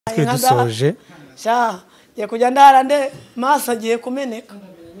twe dusoje sha ye kujya ndarande maso agiye kumeneka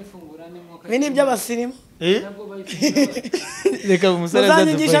bini by'abasirimu reka umusore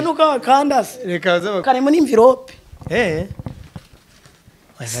azanyigisha nuko bakandase reka bazaba kare muri envelope aya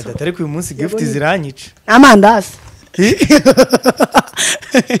datari ku munsi gift ziranyica amandasi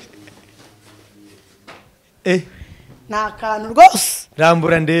nta kantu rwose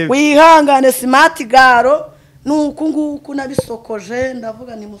rambura ndebe wihangane smart galo nuko nguko nabisokoje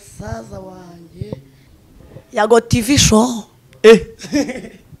ndavuga ni musaza wanjye YAGO TV show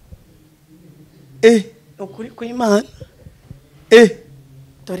ukuri kw'Imana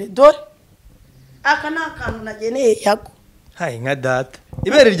dore aka nakantu nageneye YAGO hayi nka data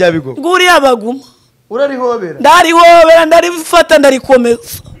ibere rya bigo nguri abaguma urarihobera ndarihobera ndarifata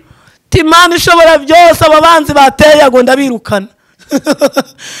ndarikomeza timana ishobora byose ababanzi bateye YAGO ndabirukana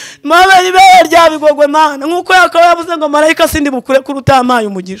mabe ibere rya bigogwe mana nkuko yakaba yavuze ngo marayika sindi bukure kurutamaye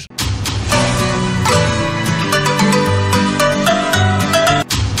umugisha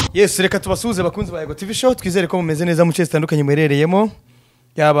Yes, reka tubasuhuze bakunzi ba YAGO TV show twizere ko mumeze neza mu cyese tandukanye mwerereyemo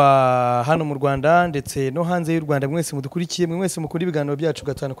yaba hano mu Rwanda ndetse no hanze y'u Rwanda mwese mudukurikiye mwese mukuri ibiganiro byacu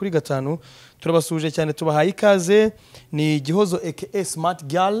gatanu kuri gatanu turabasuje cyane tubahaye ikaze ni Gihozo Aka Smart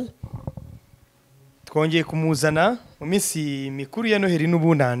Galo twongeye kumuzana mu minsi mikuru ya Noheli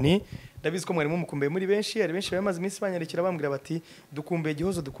n'ubunani ndabizi ko mwarimo mukumbuye muri benshi ari benshi bamaze iminsi banyarekera bambwira bati dukumbuye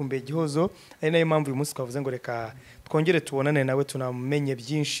Gihozo ari nayo mpamvu uyu munsi twavuze ngo reka twongere tubonane nawe tunamenye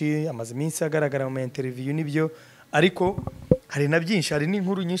byinshi amaze iminsi agaragara mu interview nibyo ariko hari na byinshi hari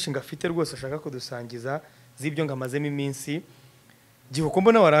n'inkuru nyinshi ngafite rwose ashaka kudusangiza z'ibyo ngamazemo iminsi gihe uko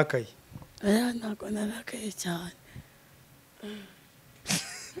mbona warakaye ntago narakaye cyane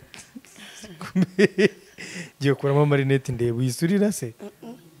gihe kuramo marinette ndebe wisurira se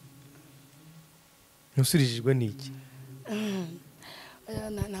nusurijwe niki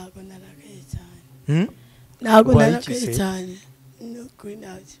ntago narakaye cyane ntago narakaye cyane nuko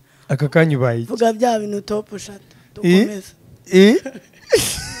nacyo aka kanyu bayi vuga bya bintu top shot dukomeza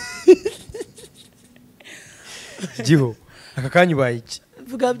giho aka kanyu bayi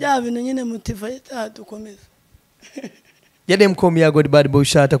vuga bya bintu nyine motivate dukomeza Yadem kom YAGO the bad boy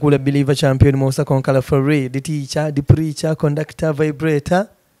shot akula believer champion Musa Konkala for real the teacher the preacher conductor vibrator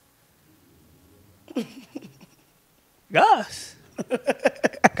gas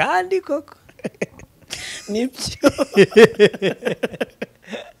kandi koko nibyo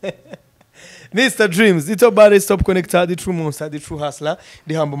Mr. Dreams, it's your body stop connector, the true monster, the true hustler,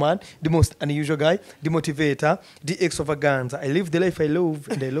 the humble man, the most unusual guy, the motivator, the extravaganza. I live the life I love,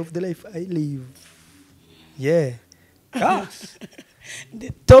 and I love the life I live. Yeah. Yes.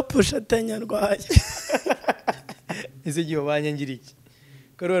 the top shot nyarwaye. Ese gihe banyangira iki?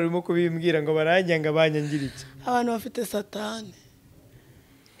 Karo barimo kubimbwira ngo baranyanga banyangira iki? Abantu bafite satani.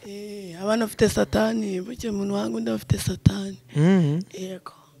 Abantu bafite satani, buke umuntu wangu ndafite satani.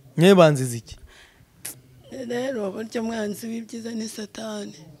 Yego. Nye banziza iki? Rero buryo mwanzi w'ibyiza ni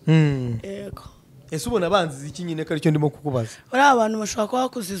satani. Yego. Ese ubona banziza iki nyine kari cyo ndimo kukubaza? Uri abantu bashaka ko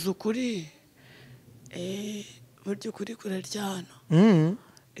bakuziza ukuri. Buryo kuri kuraryana.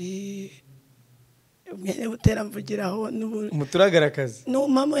 Mwene butera mvugiraho umuturagarakazi. No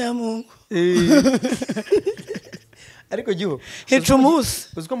mama ya Mungu. Ariko giho hica umunsi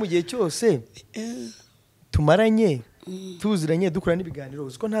uziko mu gihe cyose tumaranye tuziranye dukora n'ibiganiro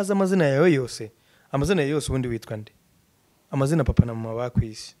uziko ntaza amazina yawe yose amazina yose ubundi witwa nde amazina papa na mama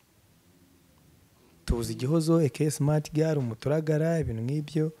bakwisi tuzi Gihozo Aka Smart Galo umuturagara ibintu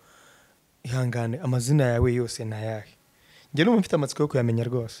nk'ibyo ihangane amazina yawe yose nayahe nge numva mfite amatsiko yo kuyamenya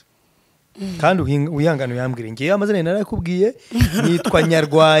rwose kandi wihangane uyambwire ngiye amazina narakubwiye nitwa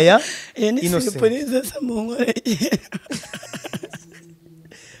Nyarwaya Innocent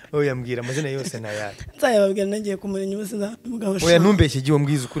oyambwira amazina yose nayahe nzayababwira nagiye kumurenya ubuzina mugabo oya ntumbeshye gihe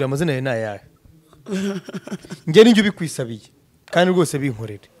umbwiza ukuri amazina yawe nayahe nge ninjye ubikwisabiye kandi rwose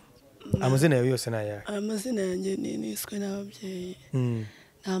binkorere amazina yawe yose nayahe amazina yanjye niswe n'ababyeyi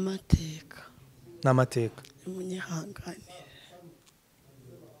n'amateka umunyihanganire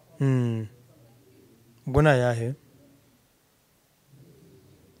ubwo nayahe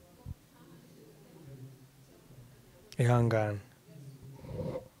ihangane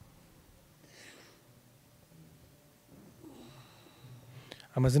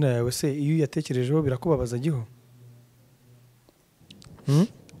amazina yawe se iyo yatekerejeho birakubabaza giho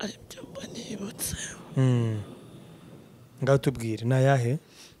aribyo mbanibutse ngaho tubwire nayahe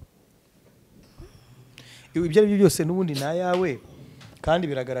ibyo ari byo byose n'ubundi nayawe kandi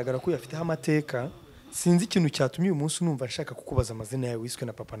biragaragara ko yafiteho amateka sinzi ikintu cyatumye uyu munsi numva nshaka kukubaza amazina yawe wiswe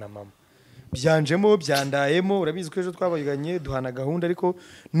na papa na mama byanjemo byandayemo urabizi ko ejo twabaganye duhana gahunda ariko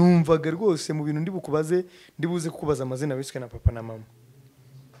numvaga rwose mu bintu ndi bukubaze ndibuze kukubaza amazina wiswe na papa na mama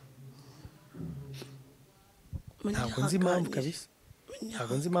ntabwo nzi impamvu kabisa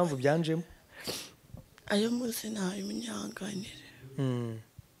ntabwo nzi impamvu byanjemo ayo muzi nayo munyanganire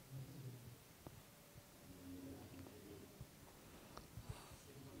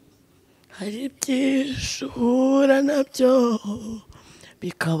hari byinshi uhura nabyo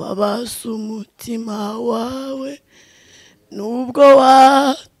bikababaza umutima wawe nubwo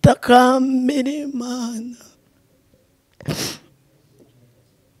watakamira Imana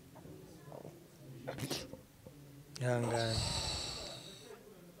ihangane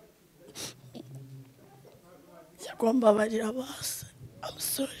yagomba barira base I'm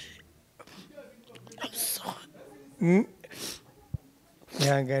sorry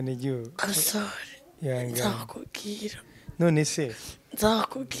ihangane igihugu I'm sorry nzakubwira none se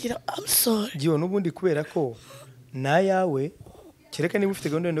nzakubwira I'm sorry giho n'ubundi kubera ko nayawe kereka niba ufite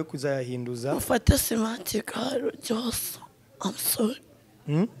gahunda yo kuzayahinduza ufate Smart Galo Gihozo I'm sorry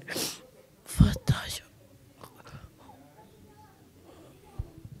fatayo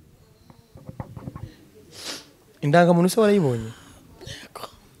indangamuntu se warayibonye yego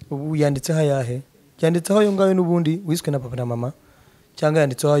ubu yanditseho ayahe yanditseho ayo ngayo n'ubundi wiswe na papa na mama cyangwa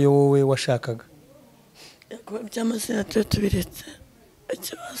yanditseho ayo wowe washakaga yego by'amazina tubiretse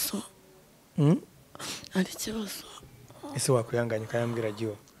ikibazo ari ikibazo ese wakwihanganya ukayambwira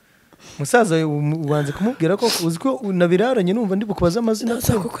giho musaza ubanze kumubwira ko uzi ko nabiraranye numva ndi bukubaza amazina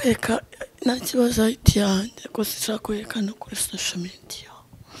ndaza kukwereka nta kibazo ahita yanjye ko sinshaka kwerekana kuri social media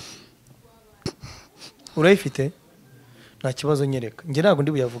urayifite nta kibazo nyereka njye ntabwo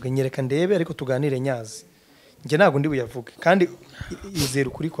ndi buyavuge nyereka ndebe ariko tuganire nyazi njye ntabwo ndi buyavuge kandi izera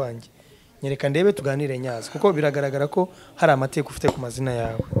ukuri kwanjye nyereka ndebe tuganire nyazi kuko biragaragara ko hari amateka ufite ku mazina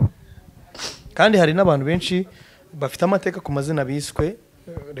yawe kandi hari n'abantu benshi bafite amateka ku mazina biswe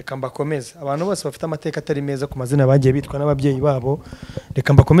reka mbakomeze abantu bose bafite amateka atari meza ku mazina bagiye bitwa n'ababyeyi babo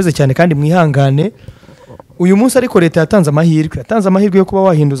reka mbakomeze cyane kandi mwihangane uyu munsi ariko leta yatanze amahirwe yo kuba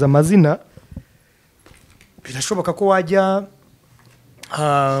wahinduza amazina birashoboka ko wajya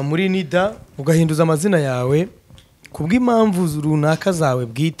muri NIDA ugahinduza amazina yawe kubw'impamvu runaka zawe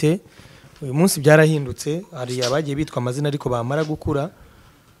bwite uyu munsi byarahindutse hari abagiye bitwa amazina ariko bamara gukura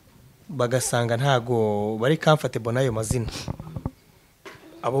bagasanga ntago bari comfortable n'ayo mazina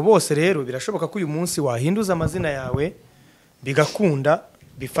abo bose rero birashoboka ko uyu munsi wahinduza amazina yawe bigakunda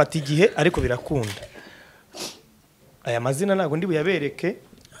bifata igihe ariko birakunda aya mazina ntago ndi buyabereke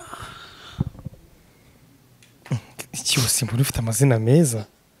ikiyo simbona ufite amazina meza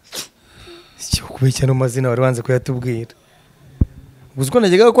ikiyo kubeshya no mazina wari wanze kuyatubwira uziko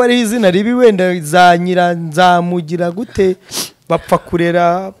najyaga ko ari izina ribi wenda zanyira nzamugira gute bapfa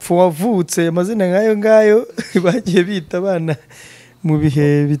kurera pfu wavutse amazina ngayo ngayo bagiye bita abana mu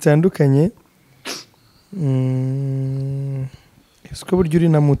bihe bitandukanye uko buryo uri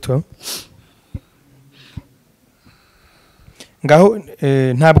na muto ngaho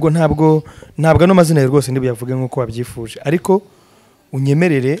ntabwo no mazina rwose ndibuyavuge nkuko wabyifuje ariko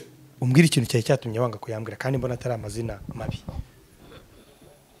unyemerere umbwire ikintu cyari cyatumye wanga kuyambwira kandi mbona atari amazina mabi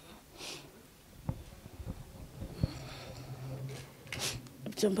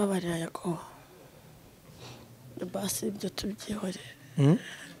ibyo mbabarira YAGO basi ibyo tubyihorere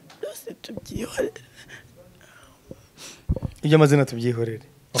byose tubyihorere ibyo amazina tubyihorere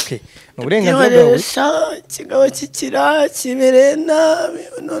okay ni uburenganzira bwawe kigabo kikira kibereye nabi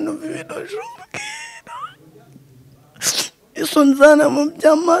none uva ibintu umbwira isunzana mu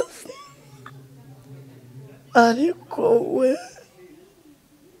by'amazi ariko we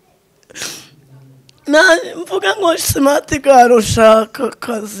mvuga ngo Smart Galo ushaka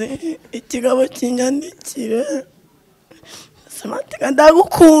akazi ikigabo kinyandikire Smart Galo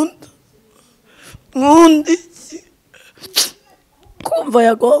ndagukunda nkunda iki kumva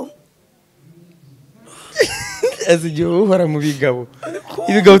YAGO igihe uhora mu bigabo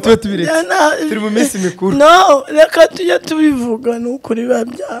ibigabo tuba tubiretse turi mu minsi mikuru no reka tujye tubivuga n'ukuri biba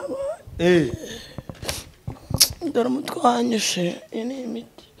byabaye dore umutwe wanyishe iyi ni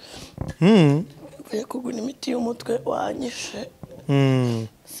imiti mvuye kugura imiti y'umutwe wanyishe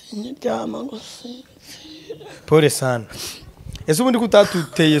sinyiryama ngo sinzire pole sana ese ubundi ko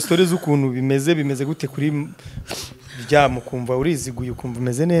utatuteye story z'ukuntu bimeze gute kuri ryamo kumva uriziguye ukumva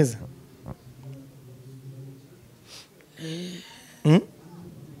umeze neza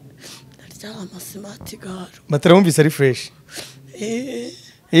ndaryama Smart Galo matara wumvise ari fresh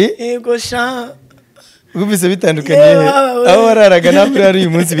yego sha Ubise bitandukaniye he? Aho wararaga naho uri uyu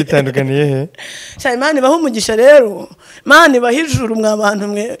munsi bitandukaniye he? Sha Imana baho umugisha rero. Imana bahijuru mwabantu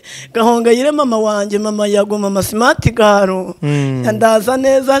mwe. Gahonga yire mama wanje, mama Yago, mama Smart Galo. Ndaza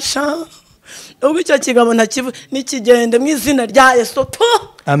neza sha. Ubwo icyo kigabo ntakivu nikigende mu izina rya Yesu.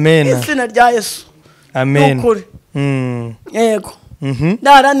 Amen. Izina rya Yesu. Amen. Ukuri. Yego.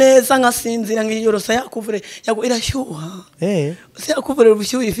 Ndara neza nkasinzira ngiyorosa yakuvure yago irashyuha. Se yakuvure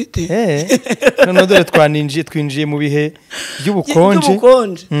ubushyuhe ifite. None dore twinjiye mu bihe by'ubukonje.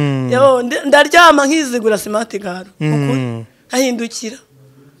 Yo ndaryama nkizigura Smart Galo. Ukuri. Ahindukira.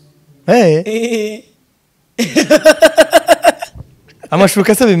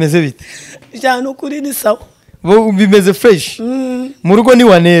 Amashuka se bimeze bite? Cyane ukuri ni sawa. Bimeze fresh. Mu rugo ni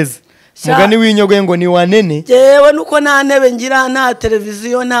waneza. Mugani w'inyogo ngo ni wanene. Jewe nuko nta ntebe ngira nta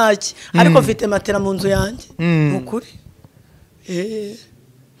televiziyo ntaki ariko mfite matera mu nzu yanjye. Ukuri.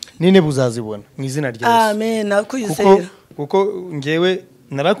 Nine buzazibona mu izina rya Yesu. Amen. Nakwizera. Kuko ngewe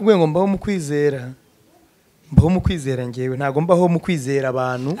narakubwiye ngo mbaho mu kwizera. Mbaho mu kwizera ngewe ntago mbaho mu kwizera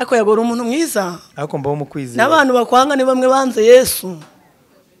abantu. Ako yagora umuntu mwiza. Ako mbaho mu kwizera. N'abantu bakwanga ni bamwe banze Yesu.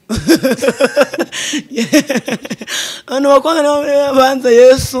 Ano bakwanga ni banze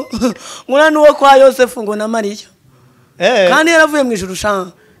Yesu. Ngura nuwo kwa Yosefu ngo na Mariya. Kandi yaravuye mu ijuru sha.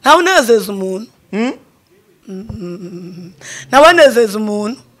 Nta unezeza umuntu. Nabanezeza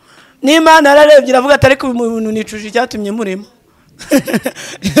umuntu. N'Imana yararebye iravuga atari ku umuntu nicuje cyatumye murimo.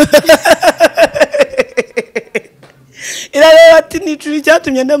 Irareba ati nicuje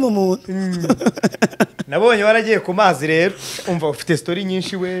cyatumye nda mu muntu. Nabonye waragiye ku mazi rero umva ufite story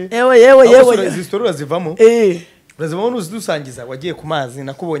nyinshi we. Yewe. Izi story urazivamo? Urazivamo nuzidusangiza wagiye ku mazi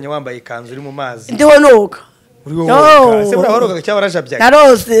nakubonye wambaye ikanzu uri mu mazi. Ndiho noga. Uri woga. Se burahoraga cyangwa warajabyaga.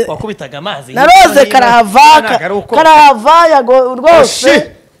 Narose. Wakubitaga amazi. Narose karahava yago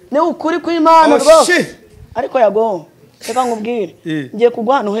rwose. Ni ukuri kw'Imana rwose. Ariko yago reka nkubwire. Ngiye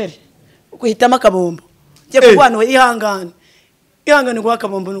kugwa Noheli. Kuhitama akabombo. Ngiye kugwa Noheli ihangane gwa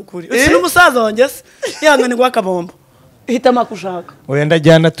kabombo nukuri. Usi n'umusaza wanjye se ihangane gwa kabombo. Hitama kushaka. Oya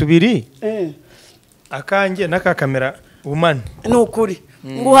ndajyana tubiri. Akanjye naka kamera umane. Nukuri.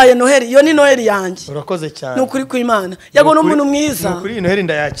 Nguhaye Noheli iyo ni Noheli yanjye. Urakoze cyane. Nukuri kw'Imana. Yago no umuntu mwiza. Nukuri Noheli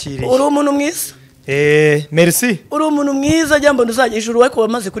ndayakiriye. Uri umuntu mwiza. Merci. Uri umuntu mwiza jambo nduzajya ijuru wako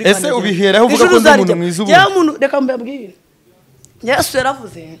wamaze kuri kandi. Ese ubiheraho uvuga ko ndi umuntu mwiza ubu. Ya muntu reka mbabwire. Yesu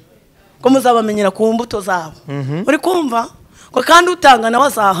yaravuze ko muzabamenyera ku mbuto zabo. Uri kumva? Ko kandi utanga nawe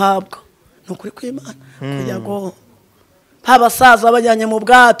azahabwa. Nukuri kw'Imana. Kuyago abasaza bajyanye mu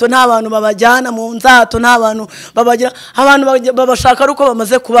bwato nta bantu babajyana mu nzato nta bantu babagira abantu babashaka ruko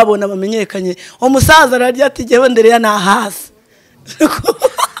bamaze kubabona bamenyekanye. Umusaza ararya ati jewe ndereya na hasi.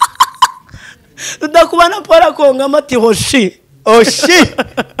 Udakubana pora konga mati hoshi.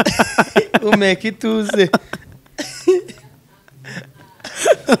 Umeke ituze.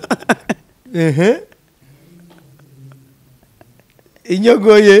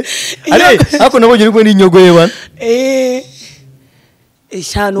 Inyogoye. Ako nabonye uriko ni inyogoye bana.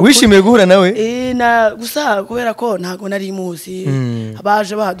 Ishano. Wishimiye guhura nawe? Na gusa kubera ko ntago nari muzi.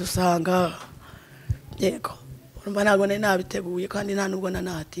 Abaje badusanga. Yego. Urumva ntago nabiteguye kandi nta nubwo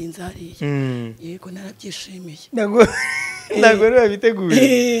nanatinze hariya. Yego narabyishimiye. Ntago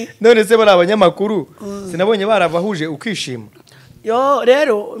nabiteguye. None se bari abanyamakuru sinabonye barabahuje ukishima. Yo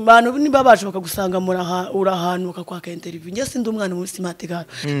rero abantu nibabaje bakagusanga urahantu bakakwaka interview. Nge sindi umwana muri Smart Galo.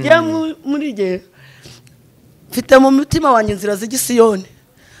 Nge muri je mfite mu mutima wanjye inzira z'igisiyoni.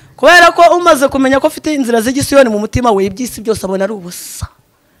 Kubera ko umaze kumenya ko mfite inzira z'igisiyoni mu mutima we ibyisi byose abona ari ubusa.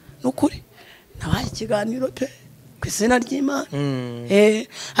 Nukuri nabaye ikiganiro pe ku izina ry'Imana.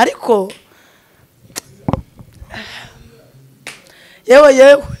 Ariko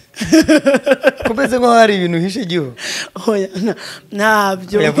yewe kumeze nko hari ibintu hishe giho. Oya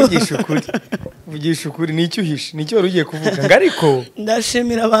ntabyo. Vugisha ukuri nicyo uhishe nicyo wari ugiye kuvuga ngariko.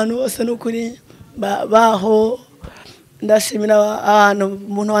 Ndashimira abantu bose n'ukuri baho. Ndashimira abantu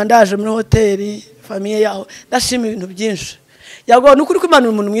umuntu wandaje muri hoteli famille yaho. Ndashimira ibintu byinshi. Yago n'ukuri kw'Imana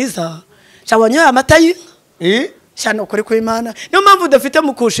umuntu mwiza. Cyabonye amata y'inka. Cyane ukuri kw'Imana. Niyo mpamvu udafite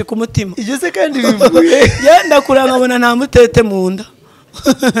mukushi ku mutima. Igeze kandi bivuye. Yenda kurangabona nta mutete mu nda.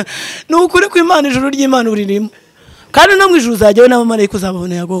 N'ukuri kw'Imana ijuru ry'Imana uririmo. Kandi no mu ijuru uzajyayo n'abamarayika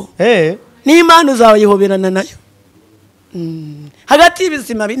uzababona yago. N'Imana uzayihoberana nayo. Hagati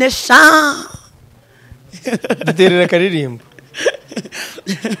y'ibizima bine sha. Duterera karirimbo.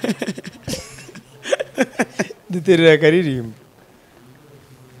 Duterera karirimbo.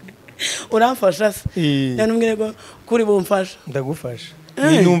 Uramfasha se? Yanumwire ko kuri bumfasha. Ndagufasha.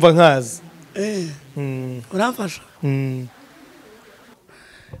 Ni numva nkazi. Uramfasha?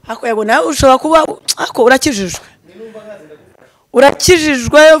 ako yago nawe ushobora kuba ako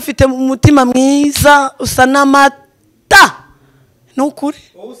urakijijwe ufite umutima mwiza usa n'amata nukuri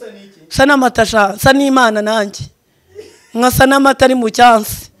usa n'amata usa n'Imana nanjye nkasa n'amata ari mu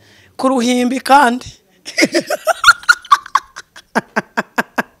cyansi ku ruhimbi kandi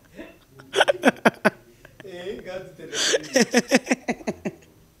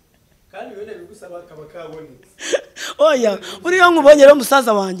oya uriyo nkubonye rero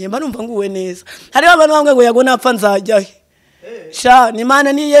musaza wanjye mba numva nguwe neza hariho abantu bamwe ngo yago napfa nzajyahe sha ni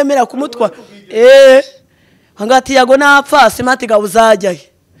Imana niyemera kumutwa hangati yago napfa simati ga uzajyahe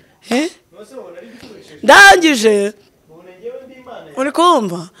ndangije uri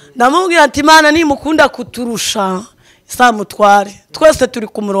kumva ndamubwira ati Imana nimukunda kuturusha samutware twese turi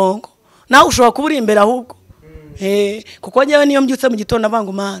ku murongo nawe ushobora kuba uri imbere ahubwo kuko nyewe niyo mbyutse mu gitondo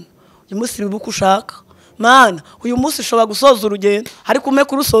avanga Imana uyu munsi bibuka ushaka Mana uyu munsi ushobora gusoza urugendo ariko ume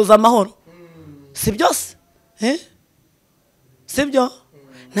kurusoza amahoro si byose si byo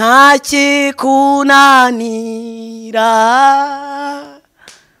nta kikunanira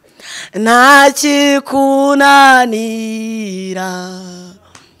nta kikunanira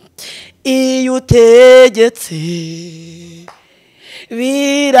iyo utegetse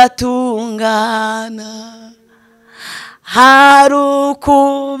biratungana hari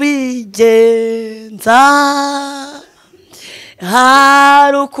ukubigenza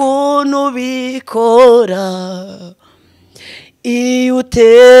hari ukuntu bikora iyo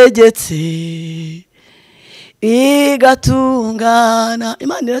utegetse bigatungana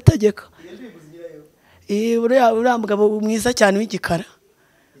Imana irategeka uriya mugabo mwiza cyane w'igikara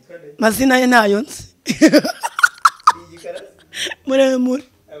mazina ye ntayo nzi muremure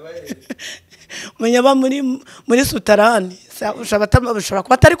menya aba muri Sutarani ushobora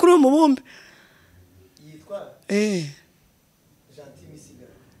kuba atari kuri uyu mubumbe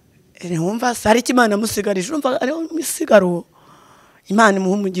wumva hari icyo Imana amusigarije urumva ariho misigaro Imana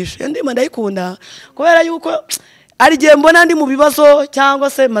imuha umugisha iyo ndimo ndayikunda kubera yuko ari igihe mbona ndi mu bibazo cyangwa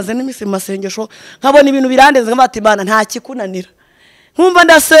se maze n'iminsi mu masengesho nkabona ibintu birandenze nkabati Imana nta kikunanira nkumva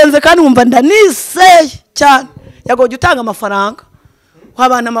ndasenze kandi nkumva ndaniseye cyane yago jya utanga amafaranga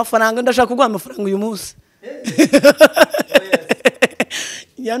wabana amafaranga ndashaka kuguha amafaranga uyu munsi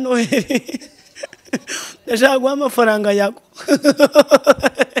ya Noheli ndashaka guha amafaranga yago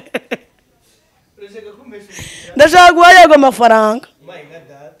ndashaka guha yago amafaranga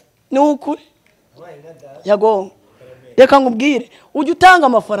ni ukuri yago reka nkubwire ujya utanga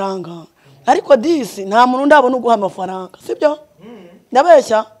amafaranga ariko disi nta muntu ndabona uguha amafaranga sibyo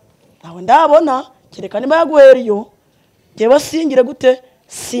ndabeshya nawe ndabona kereka niba yaguheriyo njyewe singire gute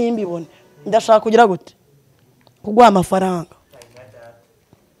simbibone ndashaka kugira gute kuguha amafaranga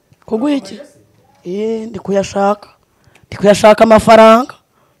kuguha iki ndi kuyashaka amafaranga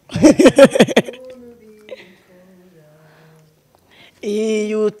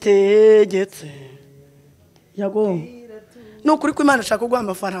iyo utegetse yago nukuri ko Imana ashaka kuguha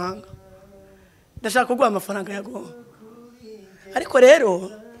amafaranga ndashaka kuguha amafaranga yago ariko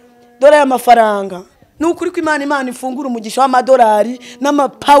rero dore aya mafaranga nukuri ko Imana ifungura umugisha w'amadolari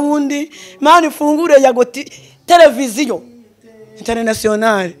n'amapawundi Imana ifungure yago televiziyo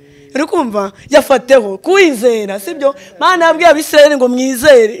internationale uri kumva yafateho kuwizera sibyo Imana yabwiye abisirayeli ngo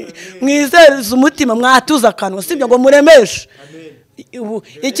mwizereze umutima mwatuza akanwa sibyo ngo muremeshe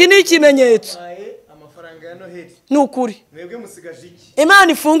iki ni ikimenyetso amafaranga ya Noheli nukuri mwebwe musigaje iki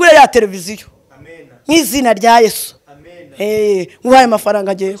Imana ifungure ya televiziyo nk'izina rya Yesu nguhaye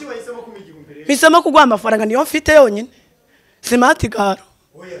amafaranga agiye bisema kuguha amafaranga niyo mfite yonyine smart galo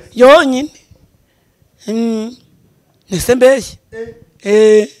yonyine nese mbeshye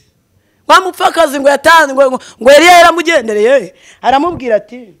wamupfakazi ngo yatanze ngo yari yaramugendereye aramubwira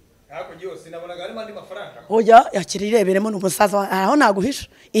ati hako ngiyo sinabonaga ari mandi mafaranga oya yakiri ireberemo n'umusaza aho naguhisha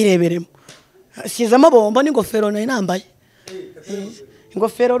ireberemo shizamo bombo n'ingofero nayo nambaye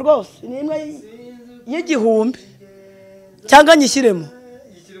ingofero rwose ni imwe y'igihumbi cyangwa nyishyiremo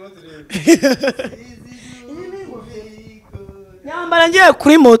nyambara ngiye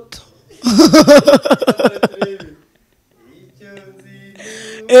kuri moto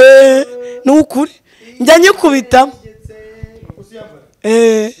nukuri njya nyikubitamo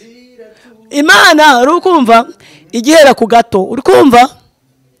Imana uri kumva igihera ku gato uri kumva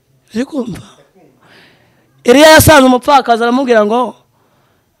Eliya yasanze umupfakazi aramubwira ngo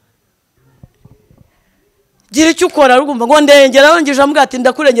gira icyo ukora urumva ngo ndengera ngije ambwira ati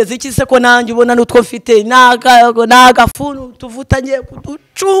ndakurengeza iki se ko nanjye ubona n'utwo mfite nagafunu tuvutanye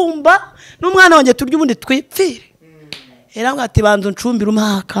kuducumba n'umwana wanjye turya ubundi twipfire era ati banza uncumbira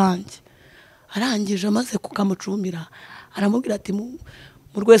umwakanje arangije amaze kukamucumbira aramubwira ati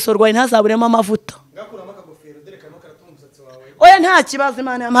mu rweso rwawe ntazaburemo amavuta oya nta kibazo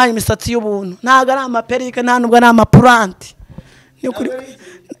Imana yampaye imisatsi y'ubuntu ntago ari amaperike nta nubwo ari amapurante ni ukuri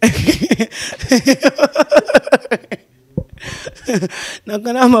ntago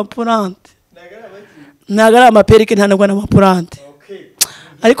ari amapurante ntago ari amaperike nta nubwo ari amapurante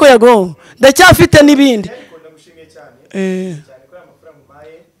ariko yago ndacyafite n'ibindi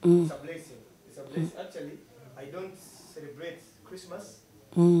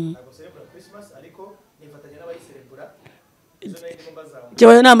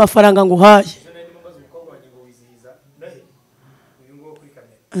Jewe na amafaranga nguhaye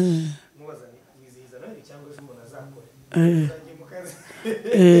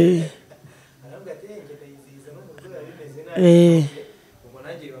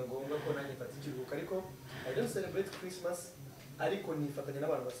ariko nifatanya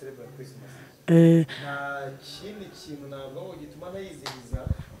n'abantu ba celebrate Christmas nta kindi kintu ntabwo gituma nayizihiza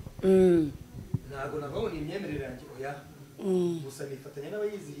ntabwo nabwo ni imyemerere yanjye oya gusa nifatanya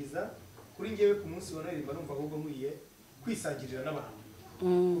n'abayizihiza kuri ngewe ku munsi wa Noheli numva ahubwo nkwiye kwisangirira n'abantu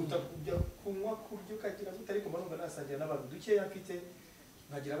utakujya kunywa kurya ukagira gute ariko numva nasangira n'abantu dukeya mfite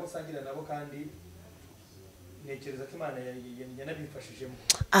nkagira abo nsangira nabo kandi ntekereza ko Imana yanabimfashijemo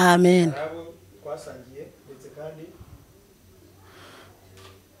amen abo twasangiye ndetse kandi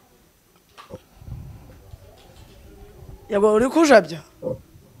Yago uri kujabya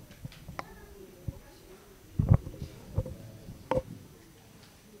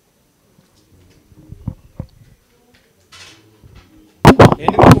ni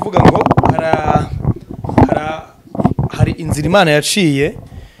kuvuga ngo hari inzira Imana yaciye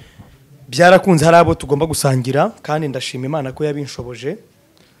byarakunze hari abo tugomba gusangira kandi ndashima Imana ko yabinshoboje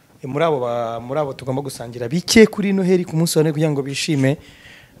muri abo tugomba gusangira bike kuri Noheli ku munsi wa Noheli kugira ngo bishime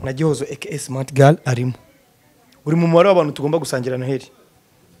na Gihozo Aka Smart Galo arimo uri mu mubare w'abantu tugomba gusangira Noheli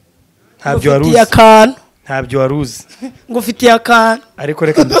ntabyo waruzi ngo ufitiye akantu ariko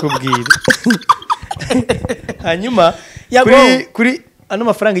reka ndakubwira hanyuma kuri ano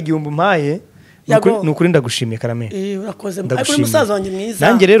mafaranga 1000 mpaye nukuri ndagushimiye Karame urakoze ariko umusaza wanjye mwiza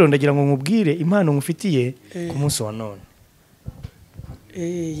nanjye rero ndagira ngo nkubwire impano ngufitiye ku munsi wa none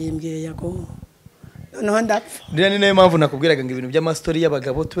yimbwiye Yago noneho ndapfa ni nayo mpamvu nakubwiraga ngo ibintu by'amastori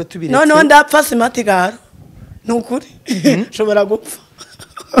y'abagabo tube tubiretse noneho ndapfa Smart Galo nukuri shobora gupfa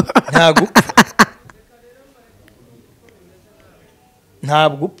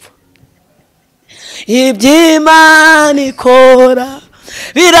ntabwo upfa iby'Imana ikora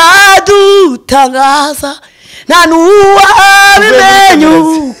biradutangaza nta n'uwabimenya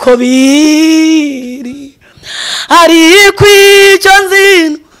uko biri ariko icyo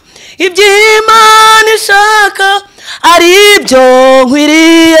nzino iby'Imana ishaka ari byo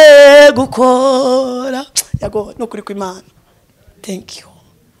nkwiriye gukora Yago no kuri kw'Imana thank you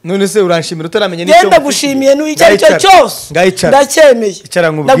none se uranshimira utaramenya n'icyo genda gushimiye n'icyo cyose ndacyemeye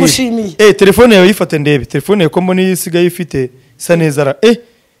ndagushimiye telefone yawe yifate ndebe telefone ko mbona isigaye ifite isa neza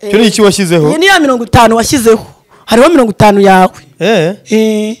cyo ni iki washyizeho iyi ni ya 50 washyizeho hariho 50 yawe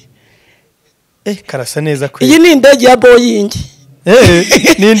karasa neza kwe iyi ni indege ya Boeing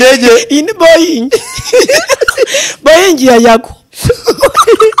ni indege iyi ni Boeing Boeing ya Yago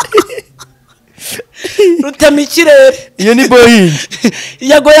rutemikirere iyo ni Boeing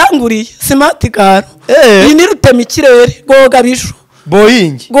Yago yanguriye Smart Galo iyi ni rutemikirere goga biju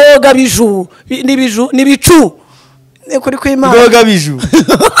Boeing goga biju ni bicu ni kuri kw'Imana goga biju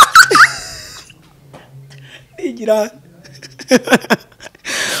igira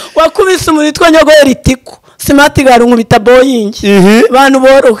wakubise umuritwa nyogo eritiko Smart Galo nkubita Boeing abantu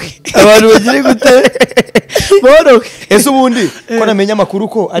borohe abantu bagire gute borohe ese ubundi ko namenya makuru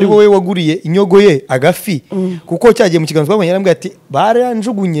ko ari wowe waguriye inyogo ye agafi kuko cyagiye mu kiganza twabonye yarambwiye ati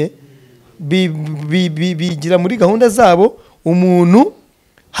baranjugunye bigira muri gahunda zabo umuntu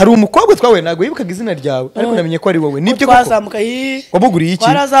hari umukobwa twawe nago yibukaga izina ryawe ariko namenye ko ari wowe nibyo koko twazamuka wabuguriye iki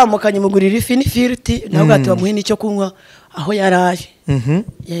warazamukanye mugurira ifi n'ifiriti nabwo ati bamuhe n'icyo kunywa aho yaraje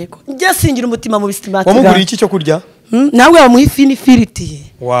yego njye singira umutima mu Smart Galo wamuguriye iki cyo kurya nabwo bamuhe ifi n'ifiriti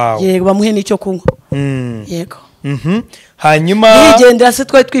wow yego bamuhe n'icyo kunywa yego hanyuma yigendera se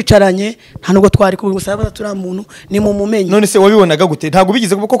twari twicaranye nta nubwo twari kubusaba turi umuntu ni mu mumenyi none se wabibonaga gute ntago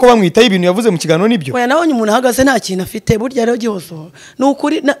bigize koko bamwitaye ibintu yavuze mu kiganiro nibyo oya nabonye umuntu ahagaze nta kintu afite burya rero Gihozo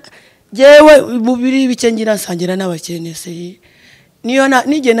nukuri jewe mubiri bike ngira nsangira n'abakenese niyo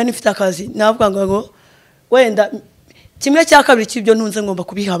nigenda nifite akazi navuga ngo wenda kimwe cya kabiri cy'ibyo ntunze ngomba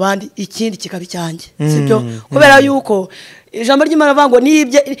kubiha abandi ikindi kikabi cyanjye sibyo kubera yuko ijambo ry'Imana vango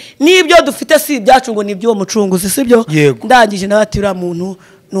nibyo dufite si ibyacu ngo nibyo mucunguzi sibyo ndangije nabatira muntu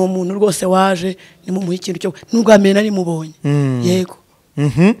no muntu rwose waje ni mu ikintu cyo nugamena ari mubonye yego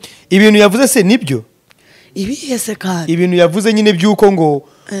ibintu yavuze se nibyo ibihese kandi ibintu yavuze nyine byuko ngo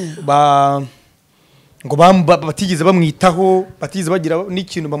batigeze bamwitaho batigeze bagira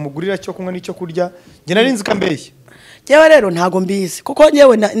n'ikintu bamugurira cyo kunywa n'icyo kurya njye nari nzi kambeshye jewe rero ntago mbizi kuko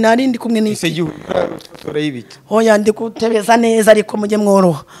nyewe nari ndi kumwe n'iki ise gihutora y'ibiki hoya ndi kutebeza neza ariko mujye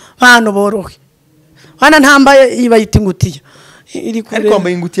mworoha bano borohe bana ntambaye ibayita ingutiya iri kure ariko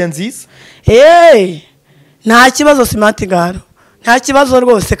wambaye ingutiya nziza nta kibazo Smart Galo nta kibazo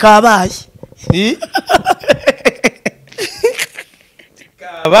rwose kabaye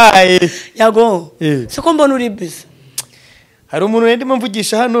kabaye yago siko mbona uri busy hari umuntu ndimo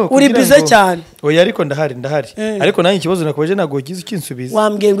mvugisha hano uri busy cyane oya ariko ndahari ariko nanjye ikibazo nakoje nago gize kinsubiza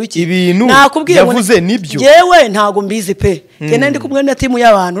wambwiye ngo iki ibintu yavuze nibyo jewe ntago mbizi pe genda ndi kumwe na timu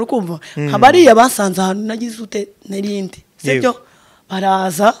y'abantu urukumva habariya basanze ahantu nagize ute nerindi sibyo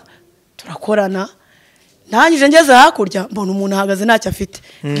baraza turakorana ntangije ngeze hakurya mbona umuntu ahagaze ntacyo afite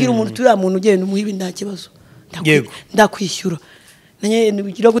bwira umuntu turiya muntu ugenda umuhibi nta kibazo ndakwishyura nanye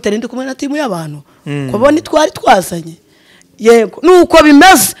nigira gute ndi kumwe na timu y'abantu kubona twari twazanye yego nuko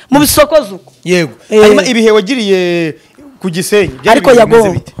bimeze mu bisokozo yego hanyuma ibihe wagiriye ku Gisenyi ariko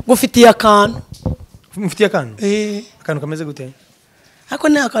yago gufitiye akantu mufitiye akantu akantu kameze gute ariko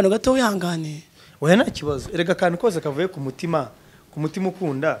ni akantu gato wihangane oya nta kibazo erega akantu kose kavuye ku mutima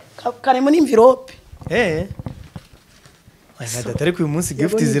ukunda karemo n'imvirope oya ndatari ku munsi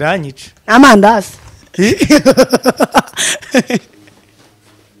gift ziranyica amandazi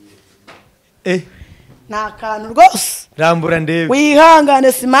nta kantu rwose rambura ndebe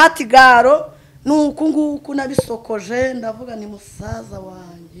wihangane Smart Galo nuko nguko nabisokoje ndavuga ni musaza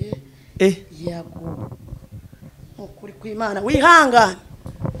wanjye yago ukuri kw'Imana wihangane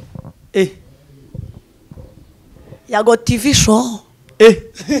yago TV show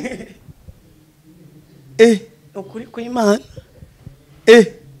ukuri kw'Imana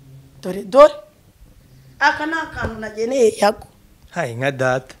dore aka ni akantu nageneye yago hayi nka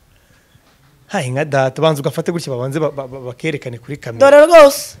data banza ugafate gutya babanze bakerekane kuri kamera dore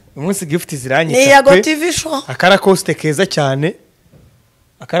rwose umunsi gift ziranyica ni yago TV show akarakoste keza cyane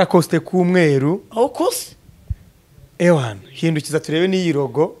akarakoste k'umweru ukuse ewana hindukiza turebe n'iyi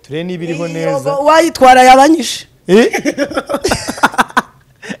logo turebe n'ibiriho neza wayitwara yabanyishe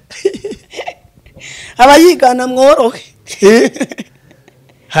abayigana mworohe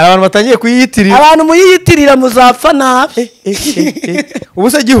hari abantu batangiye kuyiyitirira abantu muyiyitirira muzapfa nabi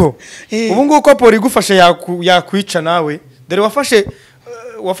ubu se giho ubu nguko ko poli igufashe yakwica nawe dore wafashe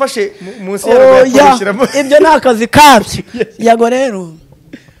munsi y'agashyiramo ibyo ni akazi kabyo yago rero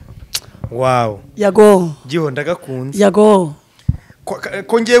wow yago giho ndagakunze yago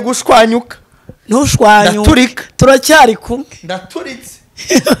ko ngiye gushwanyuka ntushwanyuke turacyari kumwe ndaturitse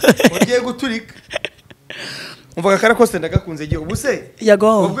ngiye guturika umva karakoste ndagakunze gihe ubuse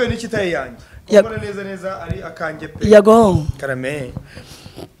yago ubwo ni kitaye yanjye ubona neza ari akange pe yago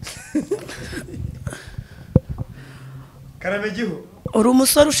karame giho uri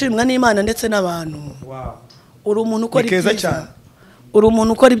umusore ushimwa n'Imana ndetse n'abantu wow uri umuntu ukora ibyiza uri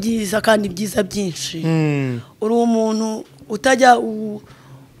umuntu ukora ibyiza kandi ibyiza byinshi uri umuntu utajya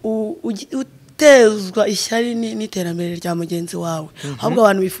utezwa ishyari n'iterambere rya mugenzi wawe ahubwo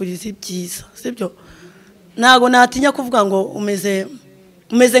abantu bifuriza ibyiza sibyo ntago natinya kuvuga ngo umeze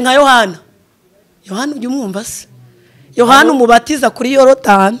nka Yohana ujya umwumva se Yohana umubatiza kuri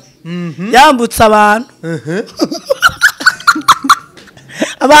Yorodani yambutse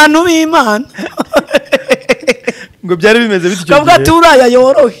abantu b'Imana ngo byari bimeze bityo kavuga turaya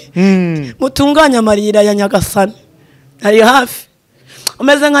yorohe mutunganya amarira ya Nyagasani ari hafi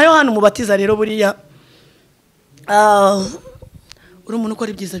umeze nka Yohana umubatiza rero buriya uri umuntu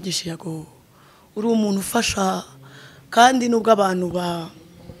ukora ibyiza byinshi yago uri umuntu ufasha kandi nubwo abantu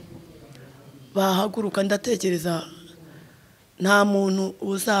bahaguruka ndatekereza nta muntu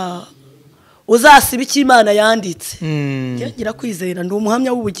uzasiba icyo Imana yanditse ngira kwizera ndi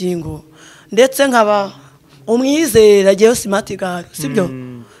umuhamya w'ubugingo ndetse nkaba umwizera Gihozo Smart Galo sibyo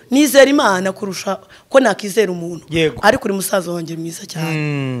nizera Imana kurusha ko nakizera umuntu ariko uri musaza wanjye mwiza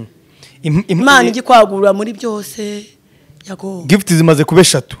cyane Imana igikwagurura muri byose yago gift zimaze kuba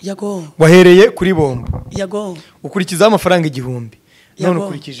 3 yago wahereye kuri bombo yago ukurikiza amafaranga 1000 none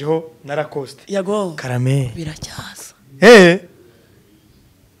ukurikijeho na Lacoste yago karame biracyaza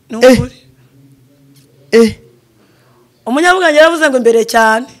nukuri umunyabwenge yaravuze ngo imbere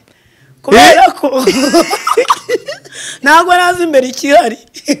cyane kubera ko ntabwo nazi imbere ikihari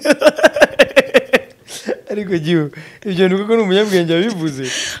ariko giho ibyo nuko ni umunyabwenge wabivuze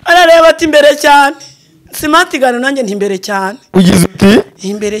arareba ati imbere cyane Smart Galo nanjye nti imbere cyane ugize uti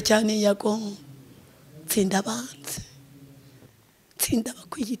imbere cyane yago tsinda abanze tsinda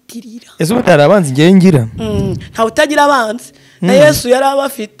bakwiyitirira. Ese ubutari abanzi ngiye ngira nta utagira abanzi na Yesu yari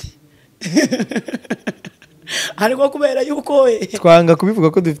abafite ariko kubera yuko we twanga kubivuga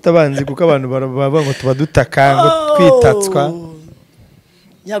ko dufite abanzi kuko abantu baba ngo tuba dutaka ngo twitatswa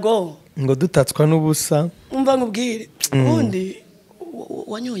yago ngo dutatswa n'ubusa. umva nkubwire ubundi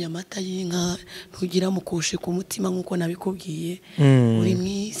wanyoye amata y'inka ntugira mukushe ku mutima nk'uko nabikubwiye. Uri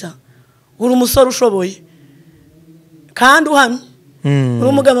mwiza, uri umusore ushoboye kandi uhamye, uri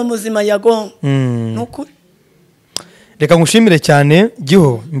umugabo muzima yago. Nukuri reka ngushimire cyane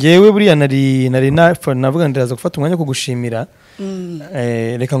Giho. Ngewe buriya nari navuga ndiraza gufata umwanya wo kugushimira.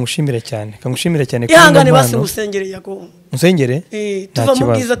 Reka ngushimire cyane, ihangane basi gusengere yago. Musengere tuva mu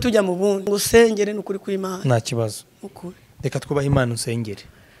bwiza tujya mu bundi, gusengere n'ukuri kw'Imana nta kibazo. Ukuri Reka twubahe Imana usengere.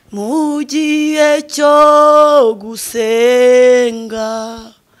 Mu gihe cyo gusenga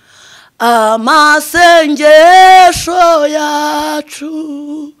amasengesho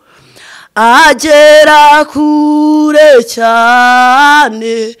yacu agera kure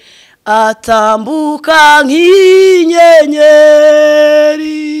cyane, atambuka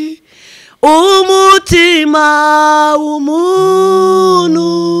nk'inyenyeri. Umutima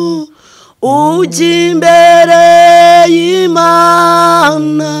w'umuntu ujya imbere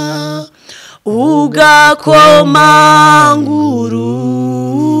y'Imana, ugakomanga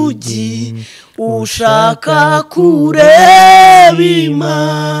urugi ushaka kureba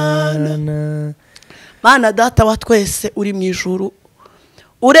Imana. Mana data wa twese uri mu ijuru,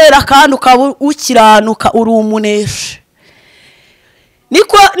 urera kandi ukaba ukiranuka, uri umunesha.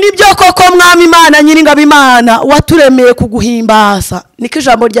 Nibyo koko mwami Imana nyiringabo Imana waturemeye kuguhimbaza. Niko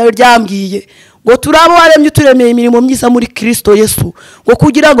ijambo ryawe ryambwiye ngo turabo waremye uturemeye imirimo myiza muri Kristo Yesu ngo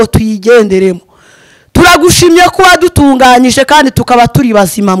kugira ngo tuyigenderemo. Turagushimye ko wadutunganyije kandi tukaba turi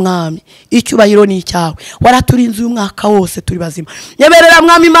bazima mwami. Icyubahiro ni icyawe, waraturinze uyu mwaka wose turi bazima. Nyemerera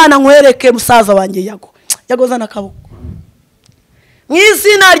mwami Imana nkwereke musaza wanjye yago zana akaboko mu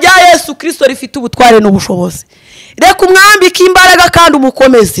izina rya Yesu Kristo rifite ubutware n'ubushobozi. Reka umwambike imbaraga kandi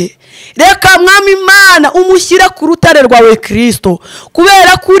umukomeze. Reka mwami Imana umushyire ku rutare rwawe Kristo,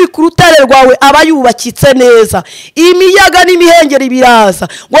 kubera ko uri ku rutare rwawe aba yubakitse neza. Imiyaga n'imihengeri biraza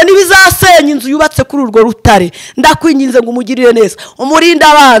ngo nibizasenya inzu yubatse kuri urwo rutare. Ndakwinginze ngo umugirire neza, umurinde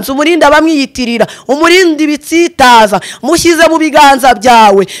abanzi, umurinde abamwiyitirira, umurinde ibitsitaza, mushyize mu biganza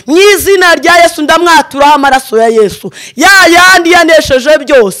byawe mu izina rya Yesu. Ndamwaturaho amaraso ya Yesu, yandi yanesheje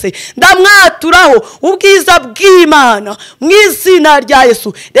byose. Ndamwaturaho ubwiza bw'Imana mu izina rya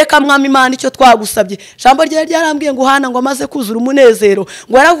Yesu. Reka mwami Imana icyo twagusabye, jambo rye ryarambwiye ngo Hana ngo amaze kuzura umunezero,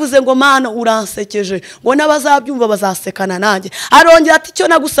 ngo yaravuze ngo Mana uransekeje, ngo n'abazabyumva bazasekana nanjye. Arongera ati icyo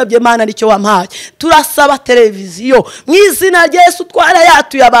nagusabye Mana nicyo wampaye. Turasaba televiziyo mu izina rya Yesu,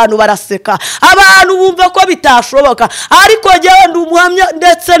 twarayatuye abantu baraseka, abantu bumva ko bitashoboka, ariko jyewe ndi umuhamya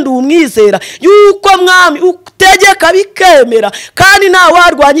ndetse ndi umwizera yuko mwami utegeka bikemera kandi nta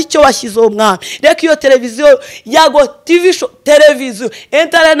warwanya icyo washyizeho mwami. Reka iyo televiziyo YAGO TV show, televiziyo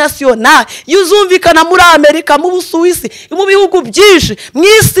international yuzumvikana muri Amerika, mu Busuwisi, mu bihugu byinshi, mu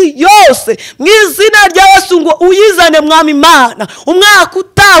isi yose mu izina rya Yesu, ngo uyizane mwami Imana. Umwaka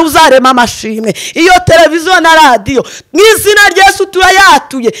utaha uzarema amashimwe iyo televiziyo na radio mu izina rya Yesu.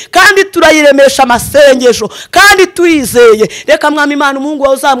 Turayatuye kandi turayiremesha amasengesho kandi tuyizeye. Reka mwami Imana umuhungu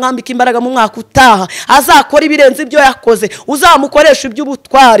wawe uzamwambika imbaraga mu mwaka utaha, azakora ibirenze ibyo yakoze, uzamukoresha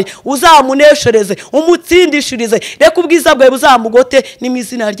iby'ubutwari, uzamuneshereze, umutsindishirize. Reka ubwiza bwawe buzamugote ni mu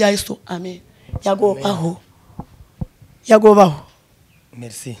izina rya Yesu, amen. Yago baho.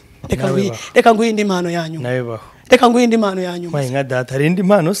 Merci. Reka nguhinde impano yanyu. Nawe baho. Reka nguhinde impano yanyu. Mwaye nka data hari indi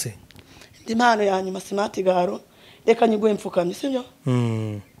mpano se? Indi impano yanyu Smart Galo. Reka nyiguhe mfukamye sibyo?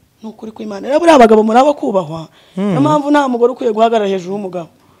 Nukuri kw'Imana. Rero buri abagabo muraba kubahwa. Niyo mpamvu nta mugore ukwiye guhagarara hejuru y'umugabo.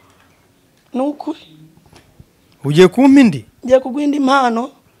 Nukuri. Ugiye kumpa indi? Ngiye kuguhinda impano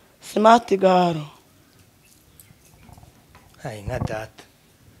Smart Galo. Hai nka data.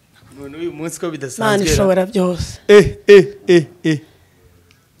 None uyu munsi ko bidasanzwe. Mana ishobora byose.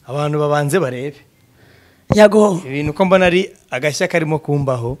 Abantu babanze barebe. Yago. Ibintu ko mbona ari agashya karimo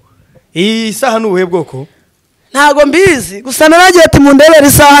kumbaho. Iyi saha n'ubuhe bwoko? Ntago mbizi, gusa naragiye ati mundebera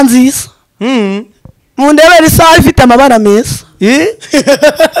isaha nziza. Mundebera isaha ifite amabara meza.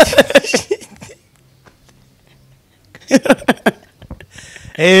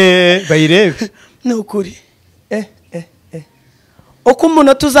 Bayirebe. Nukuri. Uko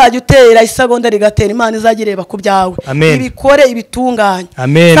umuntu tuzajya utera isagonda rigatera Imana izajya ireba ku byawe. Ibikore ibitunganye.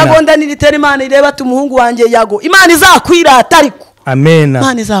 Isagonda niritera Imana ireba ati umuhungu wanjye Yago, Imana izakwirata ariko. Amen.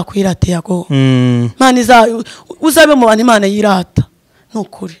 Imana izakwirata Yago. Imana uzabe mu bantu Imana yirata.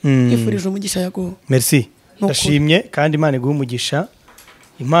 Nukuri. Ifurije umugisha Yago. Merci. Ndashimye kandi Imana iguhe umugisha.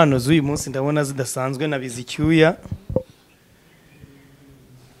 impano z'uyu munsi ndabona zidasanzwe nabizi icyuya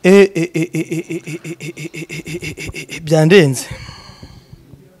byandenze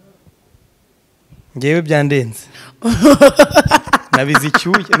ngewe byandenze nabizi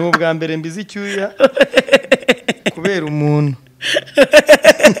icyuya ni ubwa mbere mbizi icyuya kubera umuntu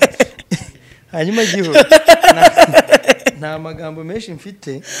hanyuma giho nta magambo menshi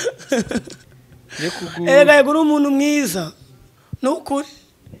mfite erega uri umuntu mwiza nukuri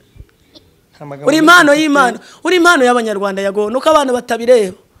uri impano y'Imana uri impano y'abanyarwanda yago nuko abantu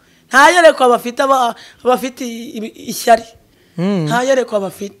batabireba ntayerekwa bafite ishyari ntayerekwa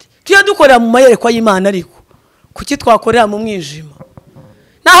bafite tuye dukorera mu mayerekwa y'Imana ariko kuki twakorera mu mwijima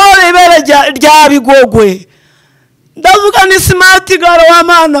naho ibere rya bigogwe ndavuga ni Smart Galo wa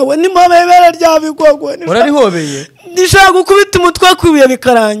mana we ni mu ibere rya bigogwe urarihobeye ndishaka gukubita umutwe kwibuye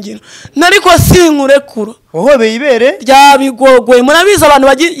bikarangira nariko sinkurekura uhobeye ibere rya bigogwe murabiza abantu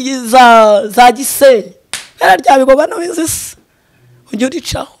za Gisenyi ibere rya bigogwe no bizise ujye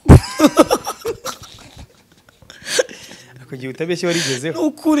uricaho kugiye utabeshye warigezeho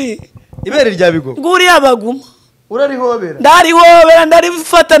ukuri ibere rya bigogwe nguri abaguma urarihobera ndarihobera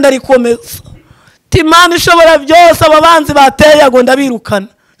ndarifata ndarikomeza Imana ishobora byose ababanzi bateye YAGO ndabirukana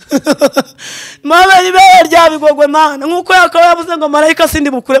Nawe ibere rya bigogwe mana nkuko yakaba yavuze ngo marayika sindi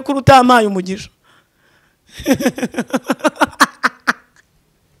bukure kuruta amaye umugisha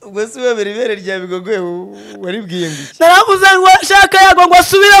ubwo si webera ibere rya bigogwe waribwiye ngo iki naravuze ngo shaka YAGO ngo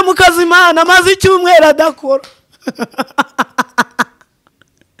asubire mu kazi Imana maze icyumweru adakora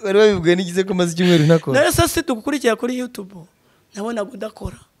wari wabibwiye n'igize ko maze icyumweru ntakora nare se tugukurikira kuri YouTube nabona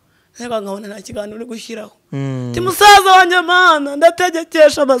kudakora nega nkabona nta kiganiro uri gushyiraho musaza wanjye mana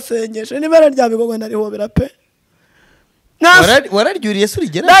ndategekesha amasengesho n'ibere rya bigogwe ndarihobera pe wararyuriye se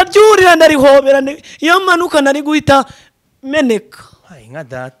urigera ndaryurira ndarihobera iyo manuka nari guhita meneka hayi nka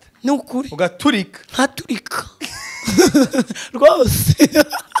data ni ukuri ugaturika nkaturika rwose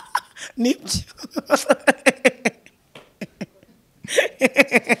nibyo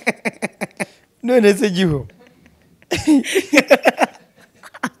none se giho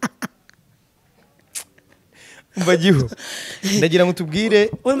umva giho ndagira ngo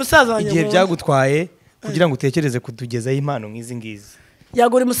tubwire uri musaza wanjye igihe byagutwaye kugira ngo utekereze kutugezaho impano nk'izi ngizi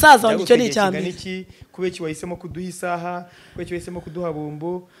YAGO uri musaza wanjye cyo ni icyambere kubera iki wahisemo kuduha isaha kubera iki wahisemo kuduha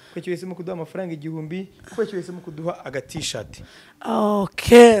bombo kubera iki wahisemo kuduha amafaranga 1000 kubera iki wahisemo kuduha agatishati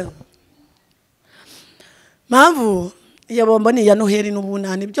okay mpamvu iyo bombo ni ya Noheli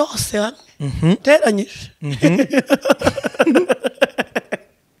n'ubunani byose teranyije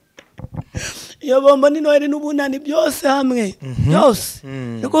iyo bombo ni Noheli n'ubunani byose hamwe byose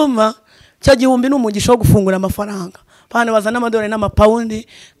nikumva cyo gihumbi n'umugisha wo gufungura amafaranga bana bazana amadolari n'amapaundi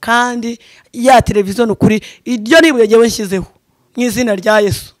kandi ya televiziyo n'ukuri iryo nibuye jewe nshyizeho mu izina rya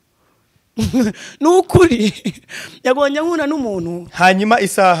Yesu n'ukuri yagonye nkuna n'umuntu hanyuma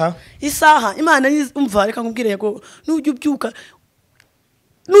isaha Imana umva reka nkubwire yago nujye ubyuka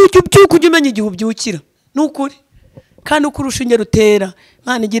ujye umenya igihe ubyukira n'ukuri kandi uko urushinge rutera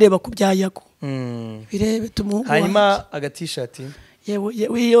Imana igireba ku bya YAGO birebe tumuhu hanyuma agatishati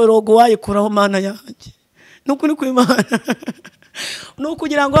yewe iyo logo wayikuraho mana yanjye n'ukuri ku Imana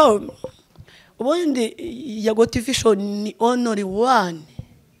n'ukugira ngo ubundi YAGO TV show ni only one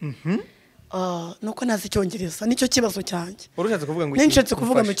nuko nazi icyongereza nicyo kibazo cyanjye urushatse kuvuga ngo ninshetse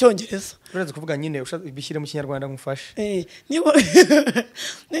kuvuga mu cyongereza urushatse kuvuga nyine bishyire mu kinyarwanda ngufashe niba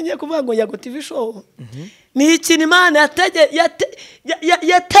ningiye kuvuga ngo YAGO TV show ni ikintu Imana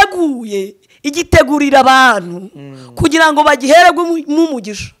yateguye igitegurira abantu kugira ngo bagihererwe mu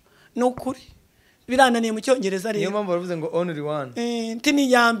mugisha n'ukuri birananiye mu cyongereza rero niyo mpamvu baravuze ngo only one nti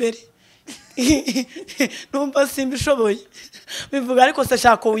ni ya mbere numva simbishoboye bivuga ariko se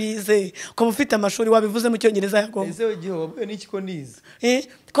shaka wize ko mufite amashuri wabivuze mu cyongereza YAGO ese wegiho wabwe n'iki ko nize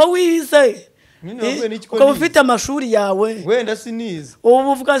ko wize nyine wabwe n'iki ko ko mufite amashuri yawe wenda sinize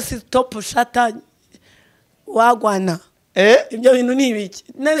ubu uvuga si top shata wagwana ibyo bintu ni ibiki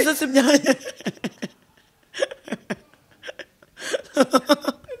neza se byaye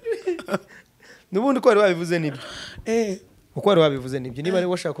nubundi ko wari wabivuze nibyo uko wari wabivuze nibyo niba ari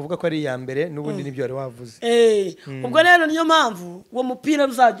washaka kuvuga ko ari iya mbere nubundi nibyo wari wavuze ubwo rero niyo mpamvu uwo mupira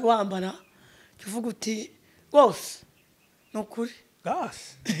uzajya wambara uvuga uti rwose nukuri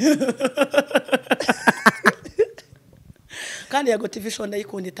kandi YAGO TV show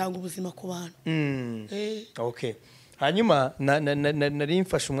ndayikunda itanga ubuzima ku bantu okay hanyuma nari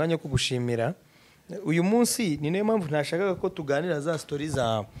mfashe umwanya wo kugushimira uyu munsi ni nayo mpamvu ntashakaga ko tuganira za stories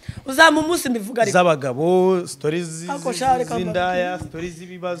za uzama umunsi mbivuga ariko z'abagabo, stories z'indaya, stories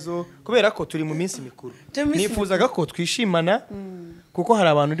z'ibibazo, kubera ko turi mu minsi mikuru. Nifuzaga ko twishimana kuko hari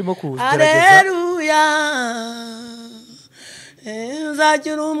abantu ndimo kugerageza. Haleluya,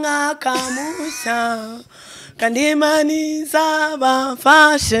 nzagira umwaka mushya kandi Imana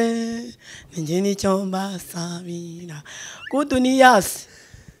izabafashe, ninjye nicyo mbasabira. Good niyasi.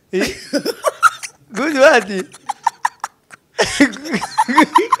 Good badi.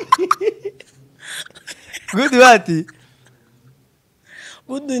 Good badi.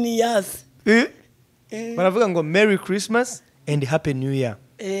 Good niyasi. Baravuga ngo Merry Christmas and Happy New Year.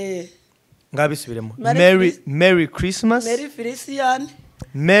 Ngabisubiremo. Merry Christmas. Merry Felician.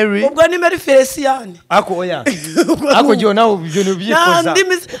 Merry. Ubwo ni Merry Felician. Ako oya. Ako jyo nawo ibyo byikoza.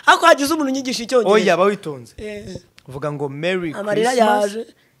 Ako hagize umuntu nyigisha icyongereza. Oya bawitonze. Vuga ngo Merry Amarira Christmas. yaje.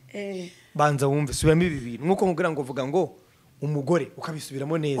 Banza wumve subiramo ibi bintu nkuko nkubwira ngo vuga ngo umugore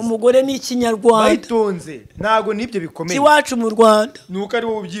ukabisubiramo neza. Umugore ni ikinyarwanda. Bayitonze. Ntago nibyo bikomeye. Kiwacu mu Rwanda. Nuko ari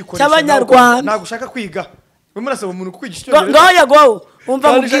wowe ubyikoresha. Cy'abanyarwanda. Ntago ushaka kwiga. Murasaba umuntu kwigisha icyongereza. Ngaho yago.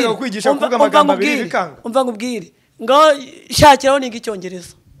 Umva ngubwire. Umva ngubwire. Ngaho shakiraho niga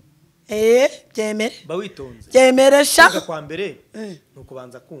icyongereza. Byemere. Bawitonze. Byemeresha. Kuga kwa mbere nuko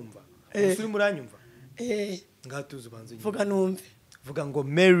banza kumva. Usuri muranyumva. Ngaho tuzi banza. Vuga numve. Vuga ngo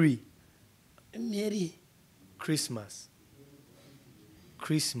Merry Christmas.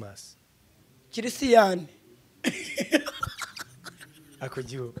 Christmas. Christian. Ako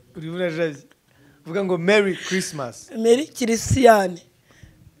giho. Uri burajaje. Vuga ngo Merry Christmas. Merry Christian.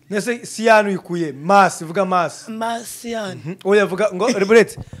 Nese siyanu ikuye mas vuga mas. Masian. Oya vuga ngo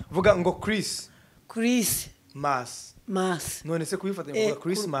reburete. Vuga ngo Chris. Mas. None se kubifatanya vuga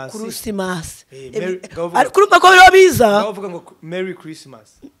Christmas. Christmas. Ari kurumva ko biro biza. Ngaho vuga ngo Merry Christmas.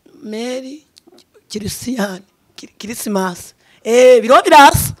 Merry Christian. Christmas. Biro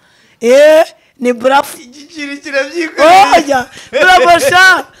birasa. Ni braf igikiri kirabyiko. Oya.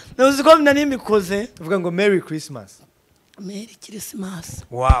 Birabasha. Nuziko mnanimikoze. Vuga ngo Merry Christmas. Merry Christmas.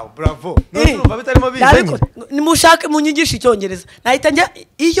 Wow, bravo. Nuzumva bitarimo bizanye. Nimushake munyigisha icyongereza. Nahita njya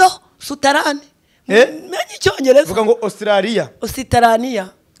iyo sutarane. Menye icyongereza. Vuga ngo Australia.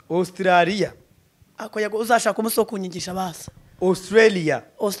 Australia. Ako yago uzashaka umusoko kunyigisha basa. Australia.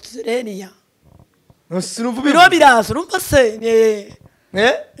 Nusunuvu biro biraza urumva se.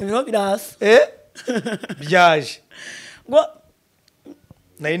 Biro biraza. Byaje. Ngo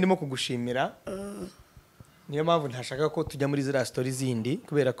nari ndimo kugushimira. Niyo mpamvu ntashaka ko tujya muri zira story zindi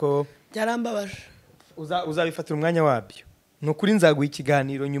kubera ko byarambabaje. Uzabifatira umwanya wabyo. Nukuri nzaguha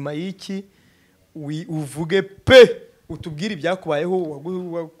ikiganiro nyuma y'iki uvuge pe utubwire ibyakubayeho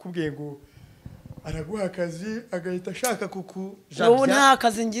wakubwiye ngo araguha akazi agahita ashaka kukujabya. Wowe nta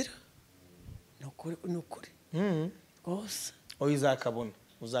kazi ngira. Nukuri. Rwose.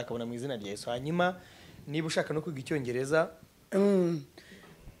 Uzakabona mu izina rya Yesu. Hanyuma niba ushaka no kwiga icyongereza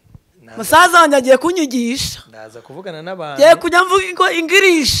musaza wanjye agiye kunyigisha. Ndaza kuvugana n'abantu. Giye kujya mvuga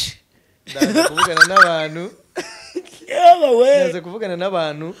English. Ndaza kuvugana n'abantu. Ndaza kuvugana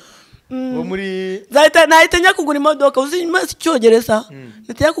n'abantu bo muri nahita njya kugura imodoka uzi maze icyongereza.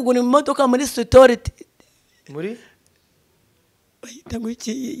 Nahita kugura imodoka muri Authority. Muri bahita ngo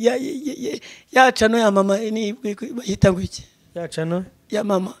iki ya cano ya mama ni bahita ngo iki ya cano ya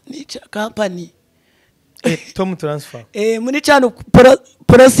mama ni company Tom Transfer. Muri cano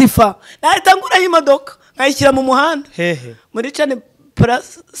Prasifa. Nahita ngura imodoka nkayishyira mu muhanda. Muri cano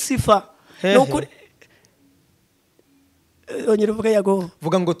Prasifa. Nukuri onyere vuga yago.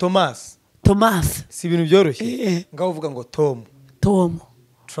 Vuga ngo Thomas. Si ibintu byoroshye. Ngaho vuga ngo Tom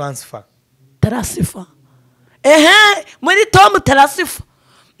Transfer. Prasifa. Muri Tom Prasifa.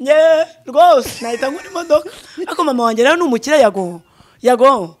 Rwose nahita ngura imodoka. Ako mama wanjye rero numukira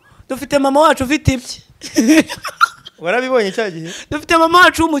yago. Dufite mama wacu ufite ibye. Warabibonye cyagihe? Dufite mama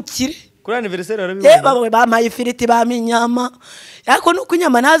wacu umukire. Kuri anniversaire warabibonye? Babawe bamaye ifiriti baminyama. Yako nuko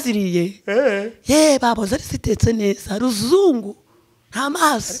inyama naziriye. Baboze ari sitetse neza ruzungu. Nta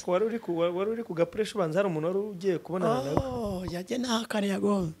mazi. Ariko wari uri ku gapresho banza hari umuntu wari ugiye kubona nawe. Yaje nakare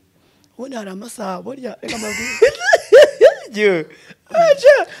yago. Ubundi hari amasaha burya reka mabwire.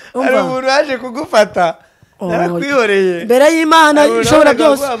 Ari umuntu waje kugufata. Narakwihoreye. Mbere y'Imana ishobora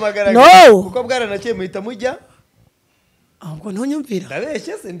byose. No. Kuko bwaranakiye muhita mujya. Ahubwo ntunyumvira.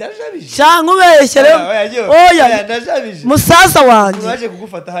 Ndabeshye se ndajabije. Cyangwa ubeshye rero. Oya ndajabije. Musaza wanjye. Waje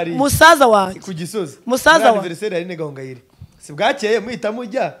kugufata hari. Musaza wanjye. Ku Gisozi. Musaza wanjye. Anniversaire ari negahongayire. Si bwakeye muhita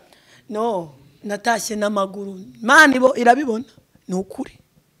mujya. No, natashye n'amaguru. Mani bo irabibona. Ni ukuri.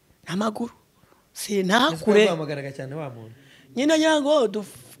 N'amaguru. Si ntakure. Ntamagaraga cyane wa muntu. Nyina nyango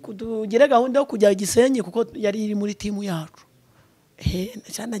kudugire gahunda yo kujya Gisenyi kuko yari iri muri timu yacu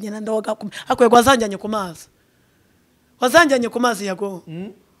cyandanye na ndoga akwiye kwazanjanye ku mazi wazanjanye ku mazi yago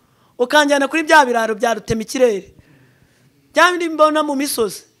ukanjyana kuri bya biraro bya rutema ikirere bya bindi mbona mu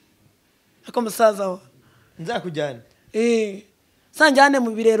misozi ako musaza wa nzakujyana sanjyane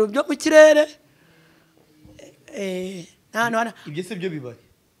mu birero byo mu kirere nana ibyo se byo bibaye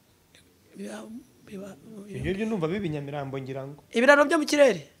ibyo numva bibinyamirambo ngira ngo ibiraro byo mu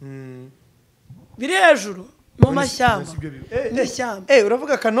kirere biri hejuru mu mashyamba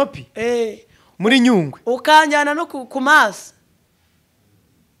uravuga kanopi muri Nyungwe ukanjyana no ku mazi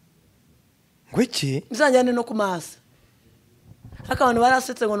ngwiki nzanjyane no ku mazi akabantu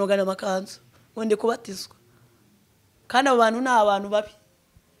barasetse ngo nogana amakanzu ngo ndi kubatizwa kandi abo bantu ni abantu babi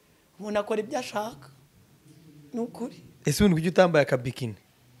umuntu akora ibyo ashaka nukuri ese ubundi kujya utambaye akabikini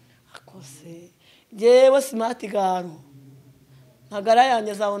akose yewe smart galo magara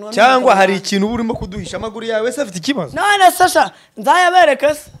yanjye zabonwa cyangwa hari ikintu urimo kuduhisha amaguru yawe se afite ikibazo none sasha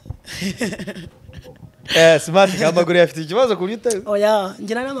nzayabereke se smart galo amaguru yawe afite ikibazo kuri ute oya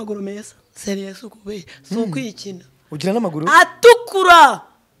ngira n'amaguru meza serious ukube sukwikina ugira n'amaguru atukura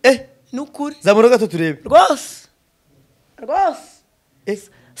nukuri zamura gato turebe rwose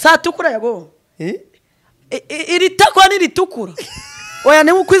satukura yago iri takwa niritukura oya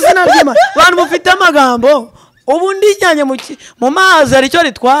ni uko izina ry'Imana abantu mufite amagambo ubu ndijyanye mu mazi ari cyo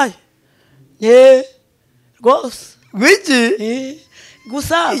ritwaye rwose wiki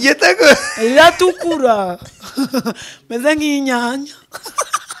gusa igitego iratukura meze nk'inyanya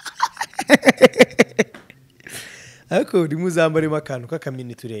ariko urimo uzambaremo akantu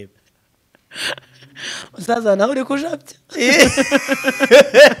k'akamini turebe musaza nawe uri kujabya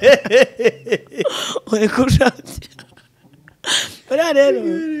uri kujabya buriya rero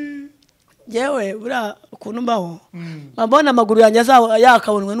yewe buriya ukuntu mbaho mbona amaguru yanjye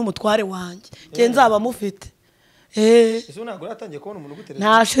yakabonwe n'umutware wanjye njye nzaba mufite ese ntabwo uratangiye kubona umuntu ugutereza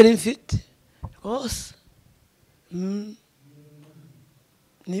nta sheri mfite rwose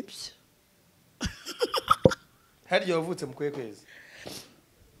nibyo harya wavutse mu kwezi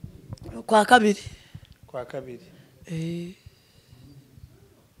kwa kabiri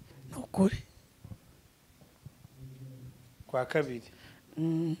nukuri kwa kabiri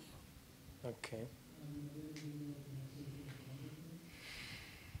okay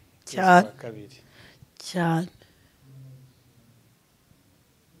cyane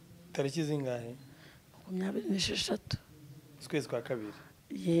tariki zingahe 26 ukwezi kwa kabiri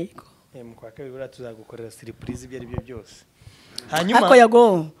yego mu kwa kabiri buriya tuzagukorera surprise ibyo ari byo byose hanyuma ako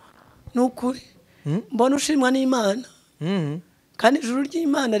yago nukuri mbona ushimwa n'Imana kandi ijuru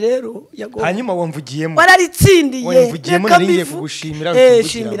ry'Imana rero yago hanyuma wamvugiyemo wararitsindiye nariye kugushimira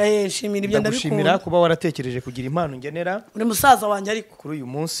shimira ibyo ndabikunda kuba waratekereje kugira impano ngenera uri musaza wanjye ariko kuri uyu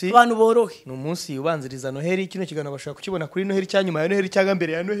munsi abantu borohe ni umunsi ubanziriza Noheli kino kiganiro bashaka kukibona kuri Noheli cyanyuma ya Noheli cyangwa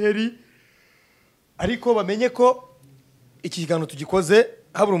mbere ya Noheli ariko bamenye ko iki kiganiro tugikoze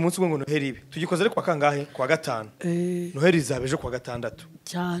habura umunsi umwe ngo Noheli ibe tugikoze ariko kangahe kwa gatanu Noheli izabeje kwa gatandatu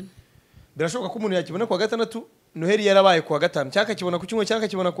cyane birashoboka ko umuntu yakibona kwa gatandatu Noheli yarabaye kwa gatanu cyaka kibona ku cyumwe cyaka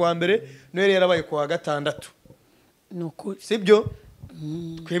kibona kwa mbere Noheli yarabaye kwa gatandatu nuko sibyo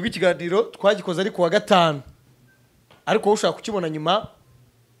twebwe ikiganiro twagikoze ari kwa gatanu ariko wowe ushaka kukibona nyuma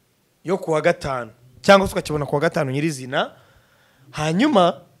yo kwa gatanu cyangwa se ukakibona kwa gatanu nyirizina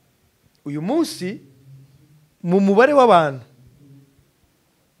hanyuma uyu munsi mu mubare w'abantu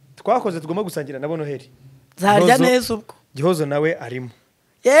twakoze tugomba gusangira nabo Noheli zarya neza ubwo Gihozo nawe arimo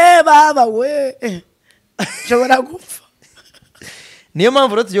baba we shobora gupfa niyo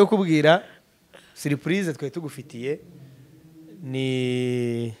mpamvu rero tugiye kubwira surprise twe tugufitiye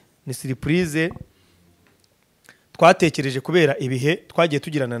ni surprise twatekereje kubera ibihe twagiye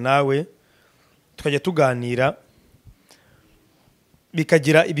tugirana nawe tukajya tuganira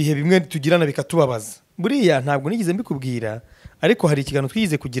bikagira ibihe bimwe tugirana bikatubabaza buriya ntabwo nigize mbikubwira ariko hari ikiganiro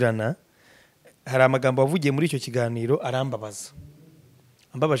twigize kugirana hari amagambo wavugiye muri icyo kiganiro arambabaza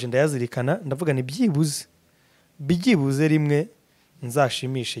ambabaje ndayazirikana ndavuga ni byibuze rimwe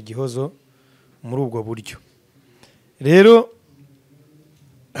nzashimishe Gihozo muri ubwo buryo rero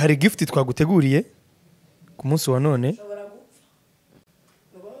hari gift twaguteguriye ku munsi wa none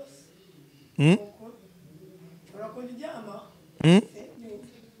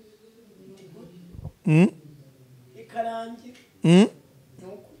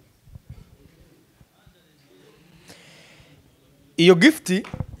iyo gift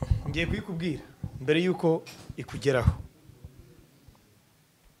ngiye kuyikubwira mbere yuko ikugeraho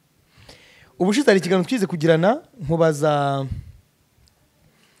ubushize hari ikiganiro twize kugirana nkubaza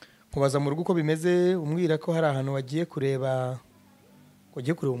mu rugo uko bimeze umwira ko hari ahantu wagiye kureba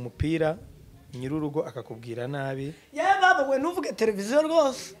ujye kureba umupira nyir'urugo akakubwira nabi yewe baba we ntuvuge televiziyo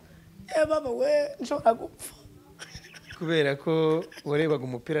rwose yewe baba we nshobora gupfa kubera ko warebaga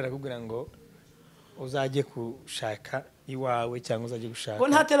umupira arakubwira ngo uzajye gushaka iwawe cyangwa uzajye gushaka ko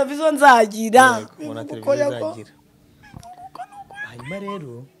nta televiziyo nzagira hanyuma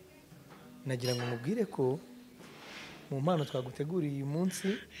rero nagira ngo mubwire ko mu mpano twaguteguriye uyu munsi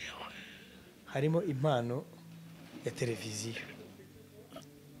harimo impano ya televiziyo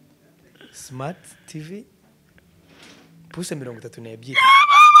Smart TV puse 32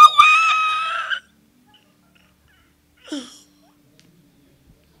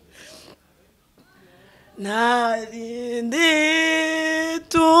 narindi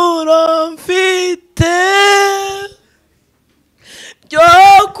turomfite ryo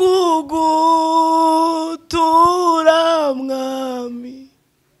kugutura mwami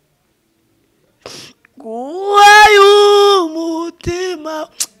guhaye umutima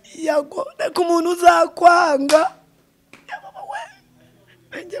yago reka umuntu uzakwanga yababa we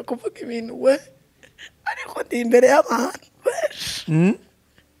ngiye kuvuga ibintu we ariko ndi imbere y'abantu benshi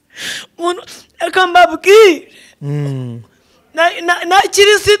umuntu reka mbabwire na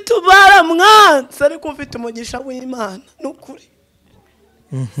kirisitu baramwanze ariko ufite umugisha w'Imana n'ukuri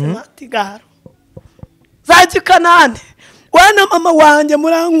Smart Galo zagikanane wana mama wanjye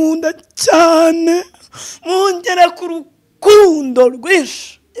murankunda cyane mungere ku rukundo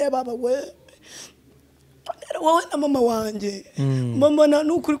rwinshi baba we wowe na mama wanjye mama na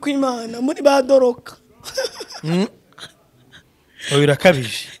n'ukuri kw'Imana muri badoroka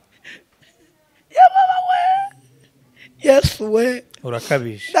urakabije baba we Yesu we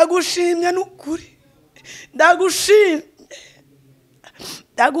urakabije ndagushimye n'ukuri ndagushimye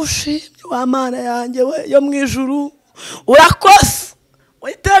wa Mana yanjye we yo mu ijuru urakoze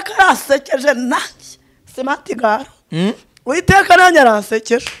witeka arasekeje nanjye Smart Galo witeka nanjye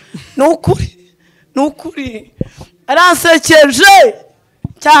arasekeje n'ukuri arasekeje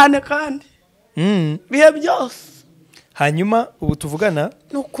cyane kandi bihe byose hanyuma ubu tuvugana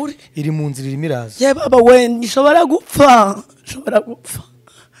n'ukuri iri mu nzira irimo iraza ye baba we nshobora gupfa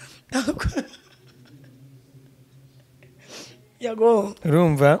yago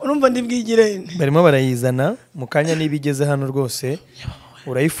urumva ndibwigire barimo barayizana mu kanya niba igeze hano rwose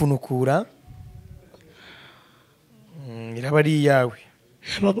urayifunukura iraba ari iyawe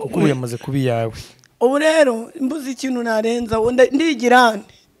kuko ubu yamaze kuba iyawe ubu rero mbuze ikintu narenza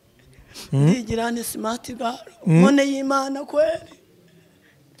ndigirane Smart Galo none y'Imana kweri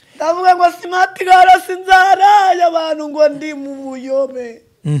ndavuga ngo Smart Galo sinzaraya abantu ngo ndi mu buyobe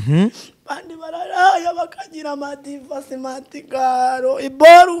bandi bararaya bakagira amadiva Smart Galo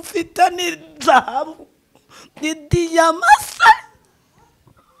iboru ufite ni zahabu ni diyamase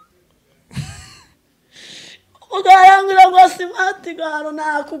ugayangira ngo Smart Galo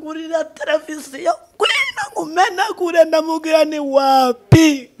nakugurira televiziyo kwina ngumenagure ndamubwira ni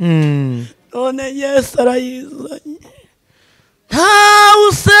wapi none Yesu arayizanye nta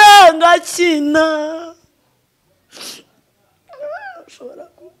usenga kina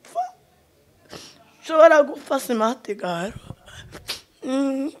ushobora gupfa Smart Galo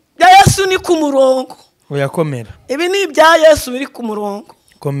ya Yesu ni ku murongo uyakomera ibi ni ibya Yesu biri ku murongo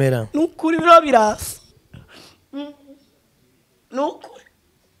komera n'ukuri biro birasa n'ukuri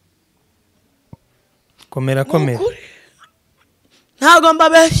komera ntago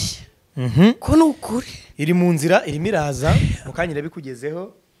mbabeshye ko n'ukuri iri mu nzira irimo iraza mu kanya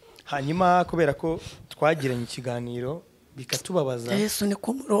irabikugezeho hanyuma kubera ko twagiranye ikiganiro bikatubabaza Yesu ni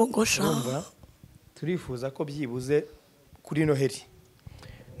ku murongo sha turifuza ko byibuze kuri Noheli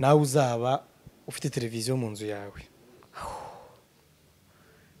nawe uzaba ufite televiziyo mu nzu yawe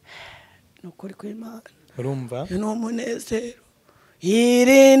n'ukuri kw'Imana urumva ni umunezero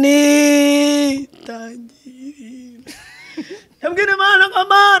iri ni tangiriro yabwira Imana ngo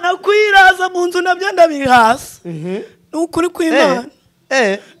Mana kwiraza mu nzu nabyo ndabiri hasi n'ukuri kw'Imana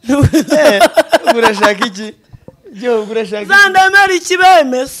urashaka iki Gihozo urashaka zandemera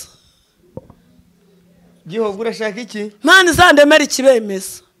ikibemeza Gihozo urashaka iki Mana zandemera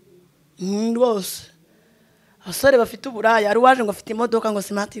ikibemeza rwose abasore bafite uburaya ari waje ngo afite imodoka ngo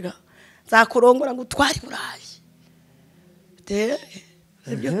Smart Galo zakurongora ngo utware burayi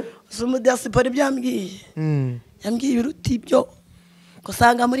umudiyasipora ibyambwiye yambwiye ibiruta ibyo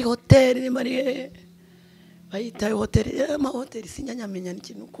usanga muri hoteli bayitaye hoteli amahoteli sinyanyamenya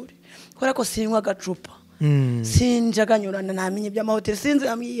n'ikintu ukuri kubera ko sinywa agacupa sinjaganyurana namenye iby'amahoteli sinzi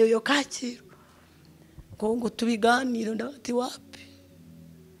yambwiye iyo Kacyiru ngo tubiganire ndabati wapi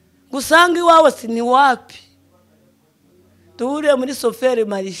gusanga iwawe si ni wapi duhuriye muri soferi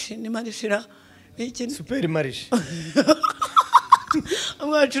marishi ni marishira super marishi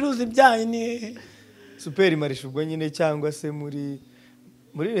amwacuruza ibyayi ni Super marisha ubwo nyine cyangwa se muri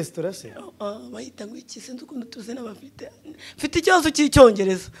restaurant se bahita ngo iki sinzi ukuntu tuzina bafite mfite ikibazo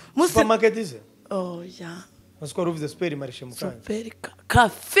cy'icyongereza supermarket se ya Masiko ruvuze super marisha mukanya super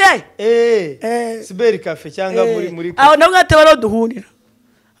cafe super cafe cyangwa muri aho nabwo ate baroduhurira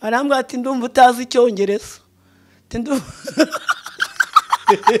arambwa ati ndumva utazi icyongereza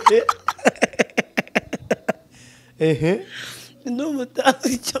ndumva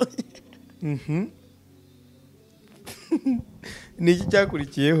utazi icyongereza niki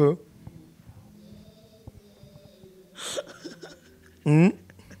cyakurikiyeho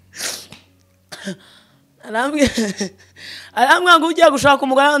arambwa ngo ugiye gushaka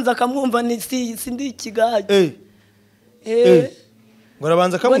umugaranza akamwumva ni sindi ikigage ngo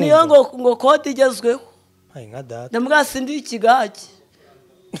arabanza akamwumva niyo ngo kode igezweho nka data ndambwa sindi ikigage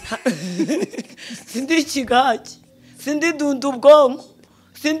sindi ikigage sindi dunda ubwonko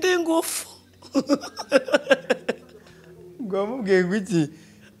sindi ingufu ngo wamubwiye ngo iki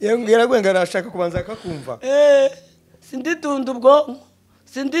yaragwenga arashaka kubanza akakumva sindi dunda ubwonko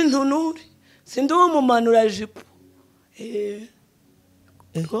sindi ntunuri sindi umumanura jipo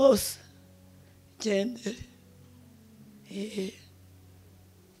rwose gendere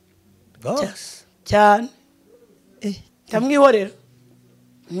cyane ndamwihorera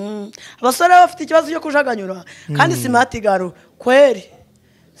abasore bafite ikibazo cyo kujaganyura kandi smart galo kweri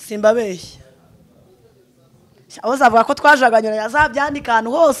simbabeshya aho zavuga ko twajaganyura yazabyandika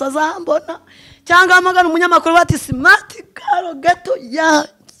ahantu hose azambona cyangwa amagana umunyamakuru bati smart galo gato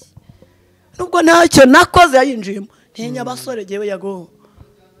yanjye nubwo ntacyo nakoze yayinjiyemo ntinya abasore jewe yago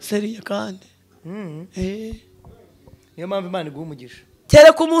seriye kandi niyo mpamvu Imana iguha umugisha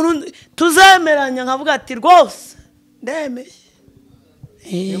kereka umuntu tuzemeranya nkavuga ati rwose ndemeye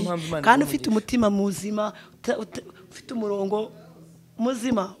kandi ufite umutima muzima ufite umurongo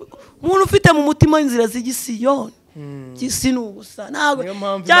muzima umuntu ufite mu mutima inzira z'igisiyoni gisi nugusa ntabwo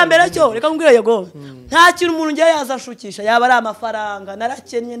cyambere cyo reka mbwire yego nta kintu umuntu ngiye yazashukisha yaba ari amafaranga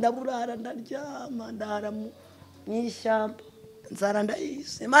narakennye ndaburara ndaryama ndara mu ishyamba nzara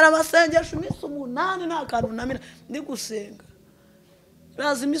ndayise mara amasengesho iminsi 8 nta kantu namira ndi gusenga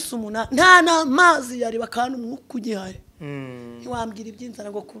razi iminsi 8 nta n'amazi yari bakana umwuka ugihari ntiwambwira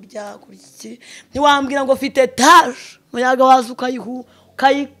iby'inzara ngo kurya iki ntiwambwira ngo ufite etaje muyaga waza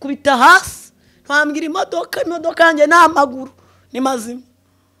ukayikubita hasi ntiwambwira imodoka yanjye n'amaguru ni mazima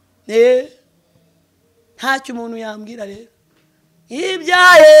ntacyo umuntu yambwira rero ibya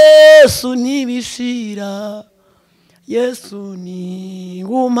Yesu ntibishira Yesu ni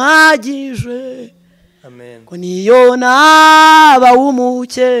umagije amen ngo niyo naba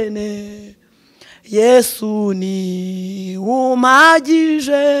umukene Yesu ni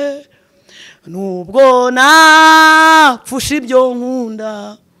umagije nubwo napfusha ibyo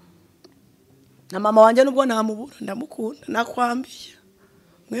nkunda na mama wanjye nubwo namubura ndamukunda nakwambiye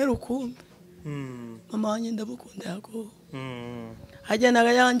mwere ukumbe mama wanjye ndamukunda yago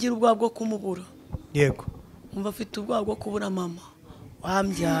hagenaga yangira ubwa bwo kumubura yego umva afite ubwa bwo kubura mama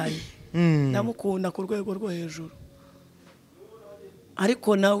wambyaye ndamukunda ku rwego rwo hejuru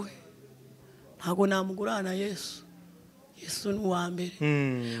ariko nawe ntago namugurana Yesu Yesu ni uwa mbere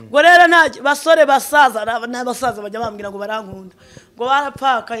ngo rero nta basore basaza n'abasaza bajya bambwira ngo barankunda ngo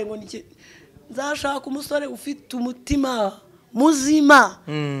barapfakaye ngo niki nzashaka umusore ufite umutima muzima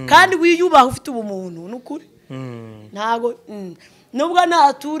kandi wiyubaha ufite ubumuntu n'ukuri ntago nubwo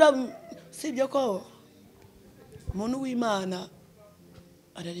natura sibyo ko umuntu w'Imana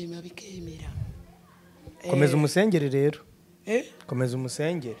ararema bikemera komeza umusengere rero komeza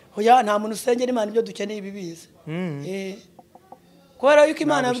umusengere hoya nta muntu usengera Imana ibyo dukeneye ibibize kubera yuko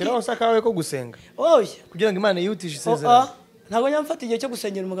Imana abwira wose akawe ko gusenga oya kugira ngo Imana yihutishe isezerano ntago nyamfata igihe cyo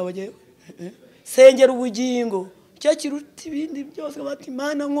gusengera umugabo agiye sengera ubugingo cyo kiruta ibindi byose bati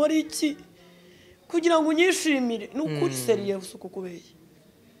Imana nkora iki kugira ngo unyishimire n'ukuri seriye usuko kubeye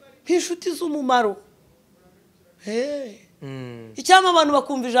nk'inshuti z'umumaro icyama abantu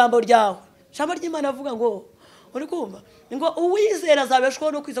bakumva ijambo ryawe ijambo ry'Imana avuga ngo uri kumva ngo uwizera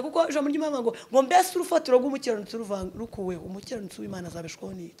azabeshwaho no kwiza kuko ijambo ry'Imana ngo mbese urufatiro rw'umukiranutsi rukuwe umukiranutsi w'Imana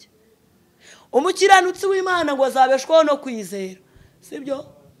azabeshwaho n'iki umukiranutsi w'Imana ngo azabeshwaho no kwizera sibyo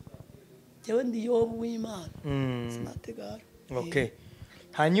jewe ndi Yobu w'Imana sinategara okay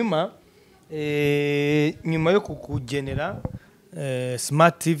hanyuma nyuma yo kukugenera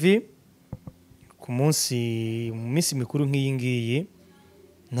Smart TV ku munsi mu minsi mikuru nk'iyi ngiyi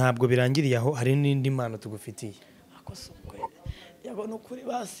ntabwo birangiriye aho hari n'indi mpano tugufitiye akosokwe yago nukuri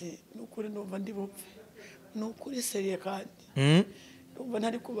basi nukuri numva ndi bupfe nukuri seriye kandi numva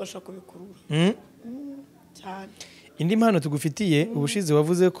ntari kubasha kubikurura cyane indi mpano tugufitiye ubushize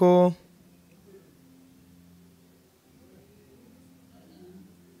wavuze ko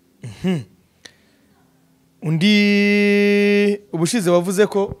ubushize wavuze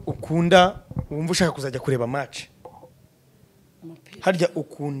ko ukunda wumva ushaka kuzajya kureba match harya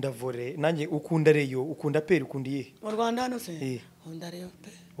ukunda volley nanjye ukunda reyo ukunda peri ukunda iyihe mu Rwanda hano se ukunda reyo pe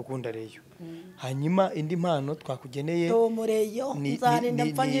ukunda reyo hanyuma indi mpano twakugeneye to mureyo nzarinda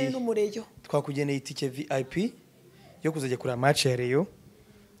mfanye n'umureyo twakugeneye itike VIP yo kuzajya kureba match ya reyo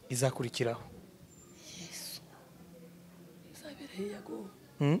izakurikiraho Yesu zabere yago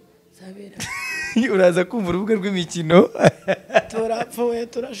zabera uraza kumva urubuga rw'imikino turapfuye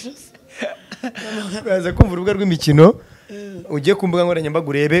turashize uraza kumva urubuga rw'imikino ugiye ku mbuga nkoranyambaga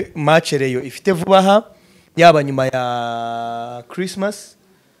urebe match reyo ifite vuba aha yaba nyuma ya Christmas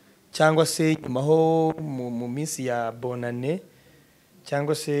cyangwa se nyuma ho mu minsi ya bonane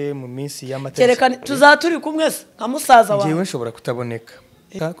cyangwa se mu minsi y'amatariki kerekane tuzaturi kumwe se nka musaza wawe ngiye nshobora kutaboneka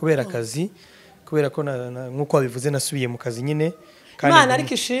kubera akazi kubera ko nkuko wabivuze nasubiye mu kazi nyine Imana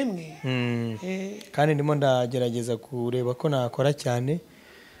ariko ishimwe kandi ndimo ndagerageza kureba ko nakora cyane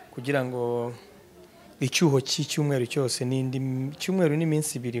kugira ngo icyuho cy'icyumweru cyose n'indi cyumweru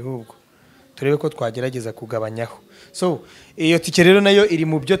n'iminsi 2 hubwo turebe ko twagerageza kugabanyaho so iyo tike rero nayo iri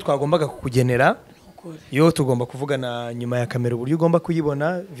mu byo twagombaga kukugenera yo tugomba kuvugana nyuma ya kamera uburyo ugomba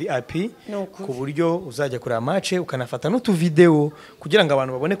kuyibona VIP ku buryo uzajya kureba match ukanafata n'utu video kugira ngo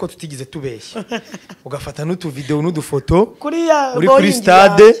abantu babone ko tutigize tubeshya ugafata n'utu video n'udufoto kuri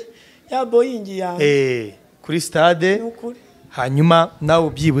stade ya boyingi ya kuri stade hanyuma nawe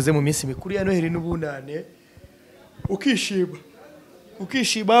ubyibuze mu minsi mikuru ya Noheli n'ubunane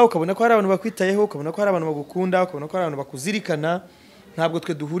ukishima ukabona ko hari abantu bakwitayeho ukabona ko hari abantu bagukunda ukabona ko hari abantu bakuzirikana ntabwo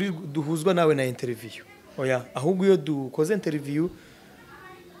twe duhuzwa nawe na interview oya ahubwo iyo dukoze interview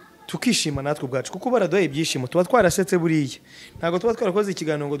tukishima natwe ubwacu kuko baraduhaye ibyishimo tuba twarasetse buriya ntabwo tuba twarakoze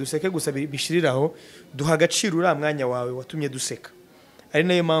ikiganiro ngo duseke gusa bishiriraho duha agaciro uriya mwanya wawe watumye duseka ari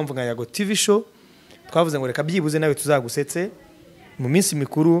nayo mpamvu nka YAGO TV show twavuze ngo reka byibuze nawe tuzagusetse mu minsi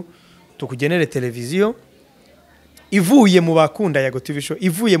mikuru tukugenere televiziyo ivuye mu bakunda YAGO TV show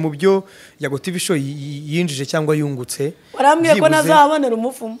ivuye mu byo YAGO TV show yinjije cyangwa yungutse warambwiye ko nazabonera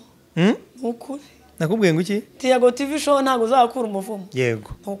umufumo ukuri nakubwiye ngo iki YAGO TV show ntago uzakura umufumo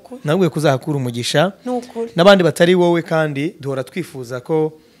yego ukuri nabwiye ko uzakura umugisha n'ukuri nabandi batari wowe kandi duhora twifuza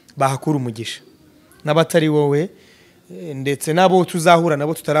ko bahakura umugisha nabatari wowe ndetse nabo tuzahura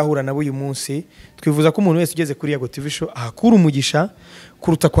nabo tutarahura nabo uyu munsi twifuza ko umuntu wese ugeze kuri YAGO TV show ahakura umugisha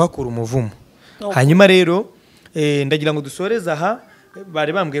kuruta kuhakura umuvumo hanyuma rero ndagira ngo dusoreze aha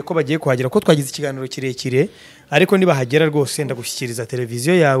bari bambwiye ko bagiye kuhagera ko twagize ikiganiro kirekire ariko nibahagera rwose ndagushyikiriza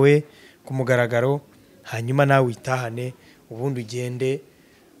televiziyo yawe ku mugaragaro hanyuma nawe witahane ubundi ugende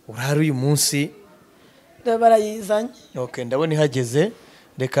urare uyu munsi barayizanye okay ndabona ihageze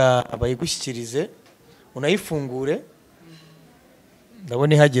reka bayigushyikirize unayifungure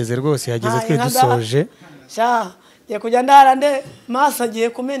ndabona ihageze rwose ihageze twe dusoje sha ye kujya ndarande maso agiye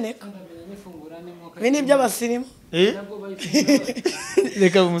kumeneka ibi ni by'abasirimu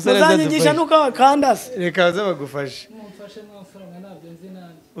reka umusore azanyigisha nuko bakandase reka baza bagufashe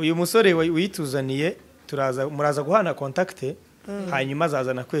uyu musore wituzaniye muraza guhana kontakte hanyuma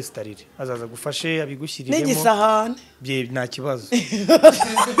azazana kwesitarire azaza gufashe abigushyiriremo n'igisahane nta kibazo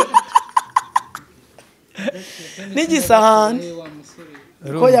n'igisahane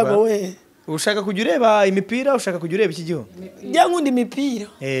ko YAGO we ushaka kujya ureba imipira ushaka kujya ureba iki giho njya nkunda imipira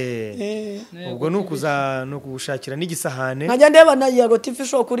ubwo nukugushakira n'igisahane nkajya ndeba na YAGO TV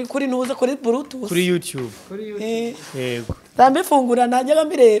show kuri ntuze kuri bluetooth kuri YouTube yego ndambifungura najya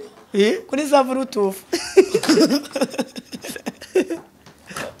mbireba kuri za bluetooth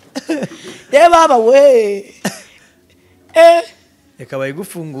ye baba we reka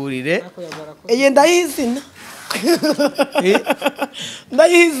bayigufungurire ndayizina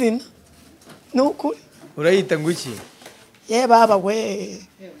ndayizina n'ukuri urayita ngo iki ye baba we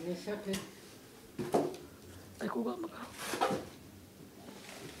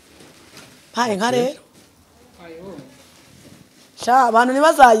mpaye nka rero sha abantu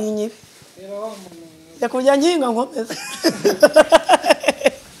ntibazayinyibe yakujya nkinga nkomeza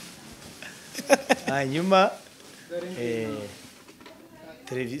hanyuma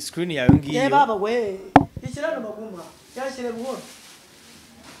televiziyo screen yawe ngiyo ye baba we ikirano maguma cyashyire buhoro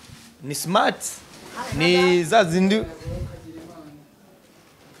ni smart ni za zindi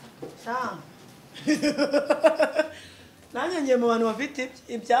nanjye ngiye mu bantu bafite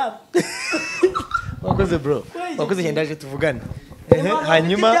ibyabo wakoze bro wakoze ngendaje tuvugane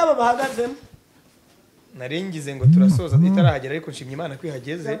hanyuma ibyabo bahagazemo naringize ngo turasoza itarahagera ariko nshimye Imana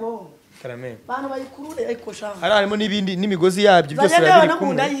kwihageze karame bantu bayikurure ariko shaka harimo n'ibindi n'imigozi yabyo byose biri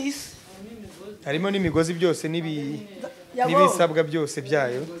kumwe yisi harimo n'imigozi byose n'ibisabwa byose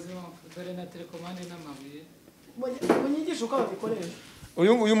byayo dore na telekomande n'amabuye munyigisha uko babikoresha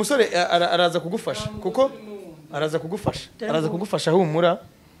uyu musore araza kugufasha kuko araza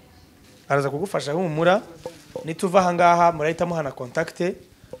kugufasha humura nituva aha ngaha murahitamo hana kontakite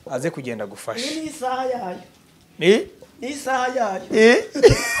aze kugenda gufasha ni isaha yayo ni isaha yayo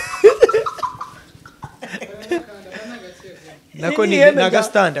nako ni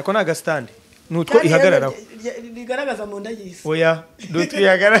agastand ako n'agastand nutwo ihagararaho bigaragaza mu nda y'isi oya nutwo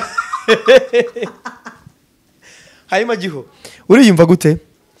ihagarara hayima Giho uriyumva gute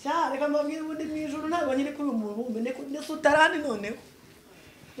reka mbabwire ubundi mu ijuru ntabwo nyiri kuri umubumbe ni sutarani noneho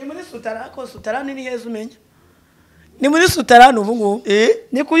ni muri sutarani ni heza umenya ni muri sutarani ubu ngubu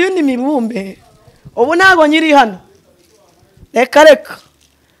ni ku yundi mibumbe ubu ntabwo nyiri hano reka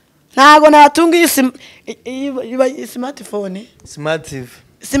ntabwo natunga iyi smartphone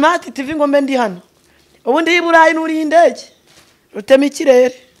smart TV ngo mbe ndi hano ubu ndi i Burayi nuriye indege rutema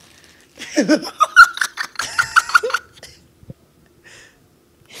ikirere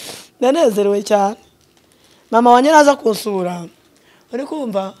ndanezerewe cyane mama wanjye naza kunsura uri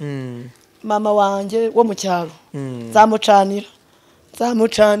kumva mama wanjye wo mu cyaro nzamucanira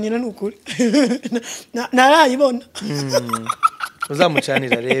n'ukuri ntarayibona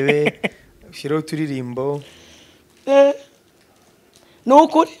uzamucanira rebe ushyiraho uturirimbo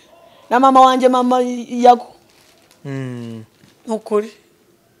n'ukuri na mama wanjye mama YAGO n'ukuri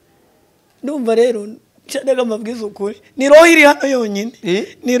ndumva rero nshaka mbabwiza ukuri ni roho iri hano yonyine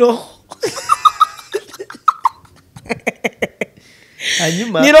ni roho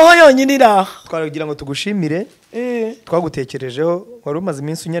hanyuma ni roho yonyine iri aha twaragira ngo tugushimire twagutekerejeho wari umaze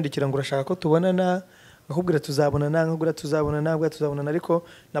iminsi unyandikira ngo urashaka ko tubonana nkakubwira tuzabonana ariko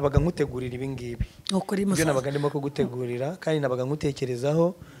nabaga nkutegurira ibi ngibi ibyo nabaga ndimo kugutegurira kandi nabaga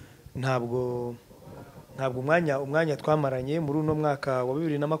nkutekerezaho ntabwo umwanya twamaranye muri uno mwaka wa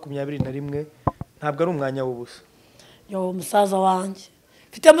 2021 ntabwo ari umwanya w'ubusa musaza wanjye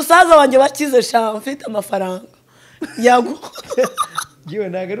mfite musaza wanjye bakize sha mfite amafaranga YAGO Giwe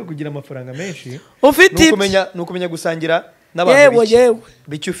ntabwo ari ukugira amafaranga menshi ufite nukumenya gusangira n'abantu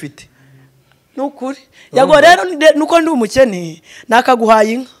bicyo ufite nukuri YAGO rero nuko ndi umukene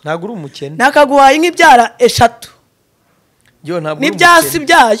nakaguhaye inka ntabwo uri umukene nakaguhaye inka ibyara 3 n'ibyasi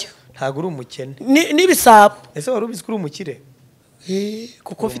byayo ntabwo uri umukene n'ibisabo ese wari ubizi ko uri umukire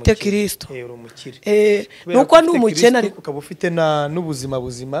kuko ufite Kristo uri umukire nuko ndi umukene ariko ukaba ufite n'ubuzima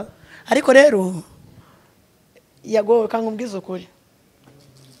buzima ariko rero YAGO kankubwiza ukuri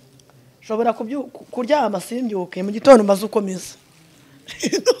shobora kuryama simbyuke mu gitondo maze ukomeza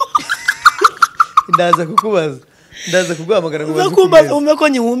ndaza kuguhamagara ngo bazukumeze ume ko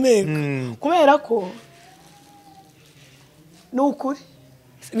nyihumeka kubera ko n'ukuri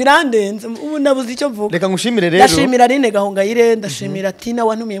birandenze ubu nabuze icyo mvuga reka ngushimire rero ndashimira Rine Gahongayire ndashimira Tina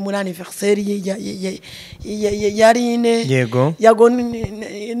wantumiye muri anniversaire ya Rine yego YAGO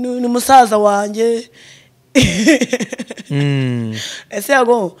ni musaza wanjye ese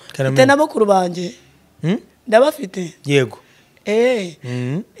YAGO mfite n'abakuru banjye ndabafite yego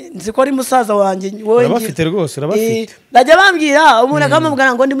nzi ko ari musaza wanjye wowe urabafite rwose urabafite ndajya bambwira umuntu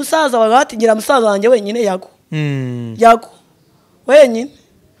akamubwira ngo ndi musaza wawe batigira musaza wanjye wenyine YAGO wenyine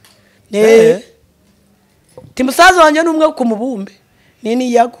ti musaza wanjye n'umwe ku mubumbe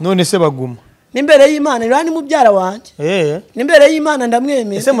ni YAGO none se baguma n'imbere y'Imana rero ni mubyara wanjye n'imbere y'Imana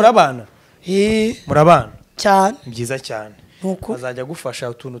ndamwemeye ese murabana cyane byiza cyane azajya gufasha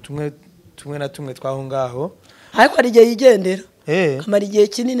utuntu tumwe na tumwe twaho ngaho ariko ari igihe yigendera kamara igihe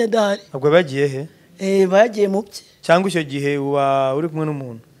kinini adahari ntabwo bagiye bagiye mu bye cyangwa icyo gihe uba uri kumwe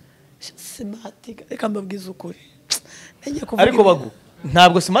n'umuntu reka mbabwize ukuri ariko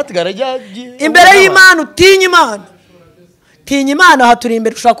ntabwo smart garajya imbere y'Imana utinya Imana aha turi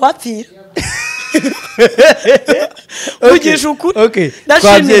imbere ushaka kuhapfira ugisha ukuri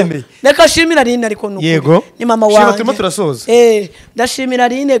twabyemeye reka shimira Rine ariko n'ukuri yego ni mama wanjye turimo turasoza ndashimira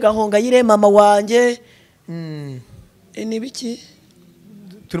Rine Gahongayire mama wanjye ni biki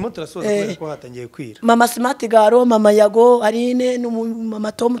turimo turasoza kubera ko hatangiye kwira mama Smart Galo mama YAGO Rine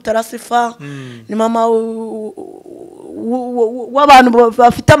mama Tom Tarasifa ni mama w'abantu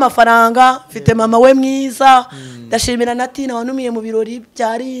bafite amafaranga mfite mama we mwiza ndashimira na Tina wanumiye mu birori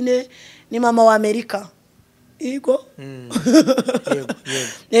bya Rine ni mama wa Amerika yego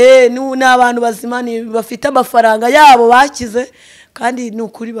ni abantu bazima bafite amafaranga yabo bakize kandi ni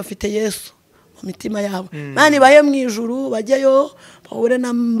ukuri bafite Yesu mu mitima yabo Imana ibaye mu ijuru bajyayo bahure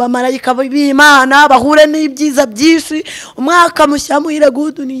n'abamarayika b'Imana bahure n'ibyiza byinshi umwaka mushya muhire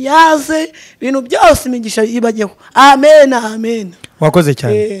guduniyaze ibintu byose imigisha ibageho amen amen wakoze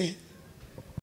cyane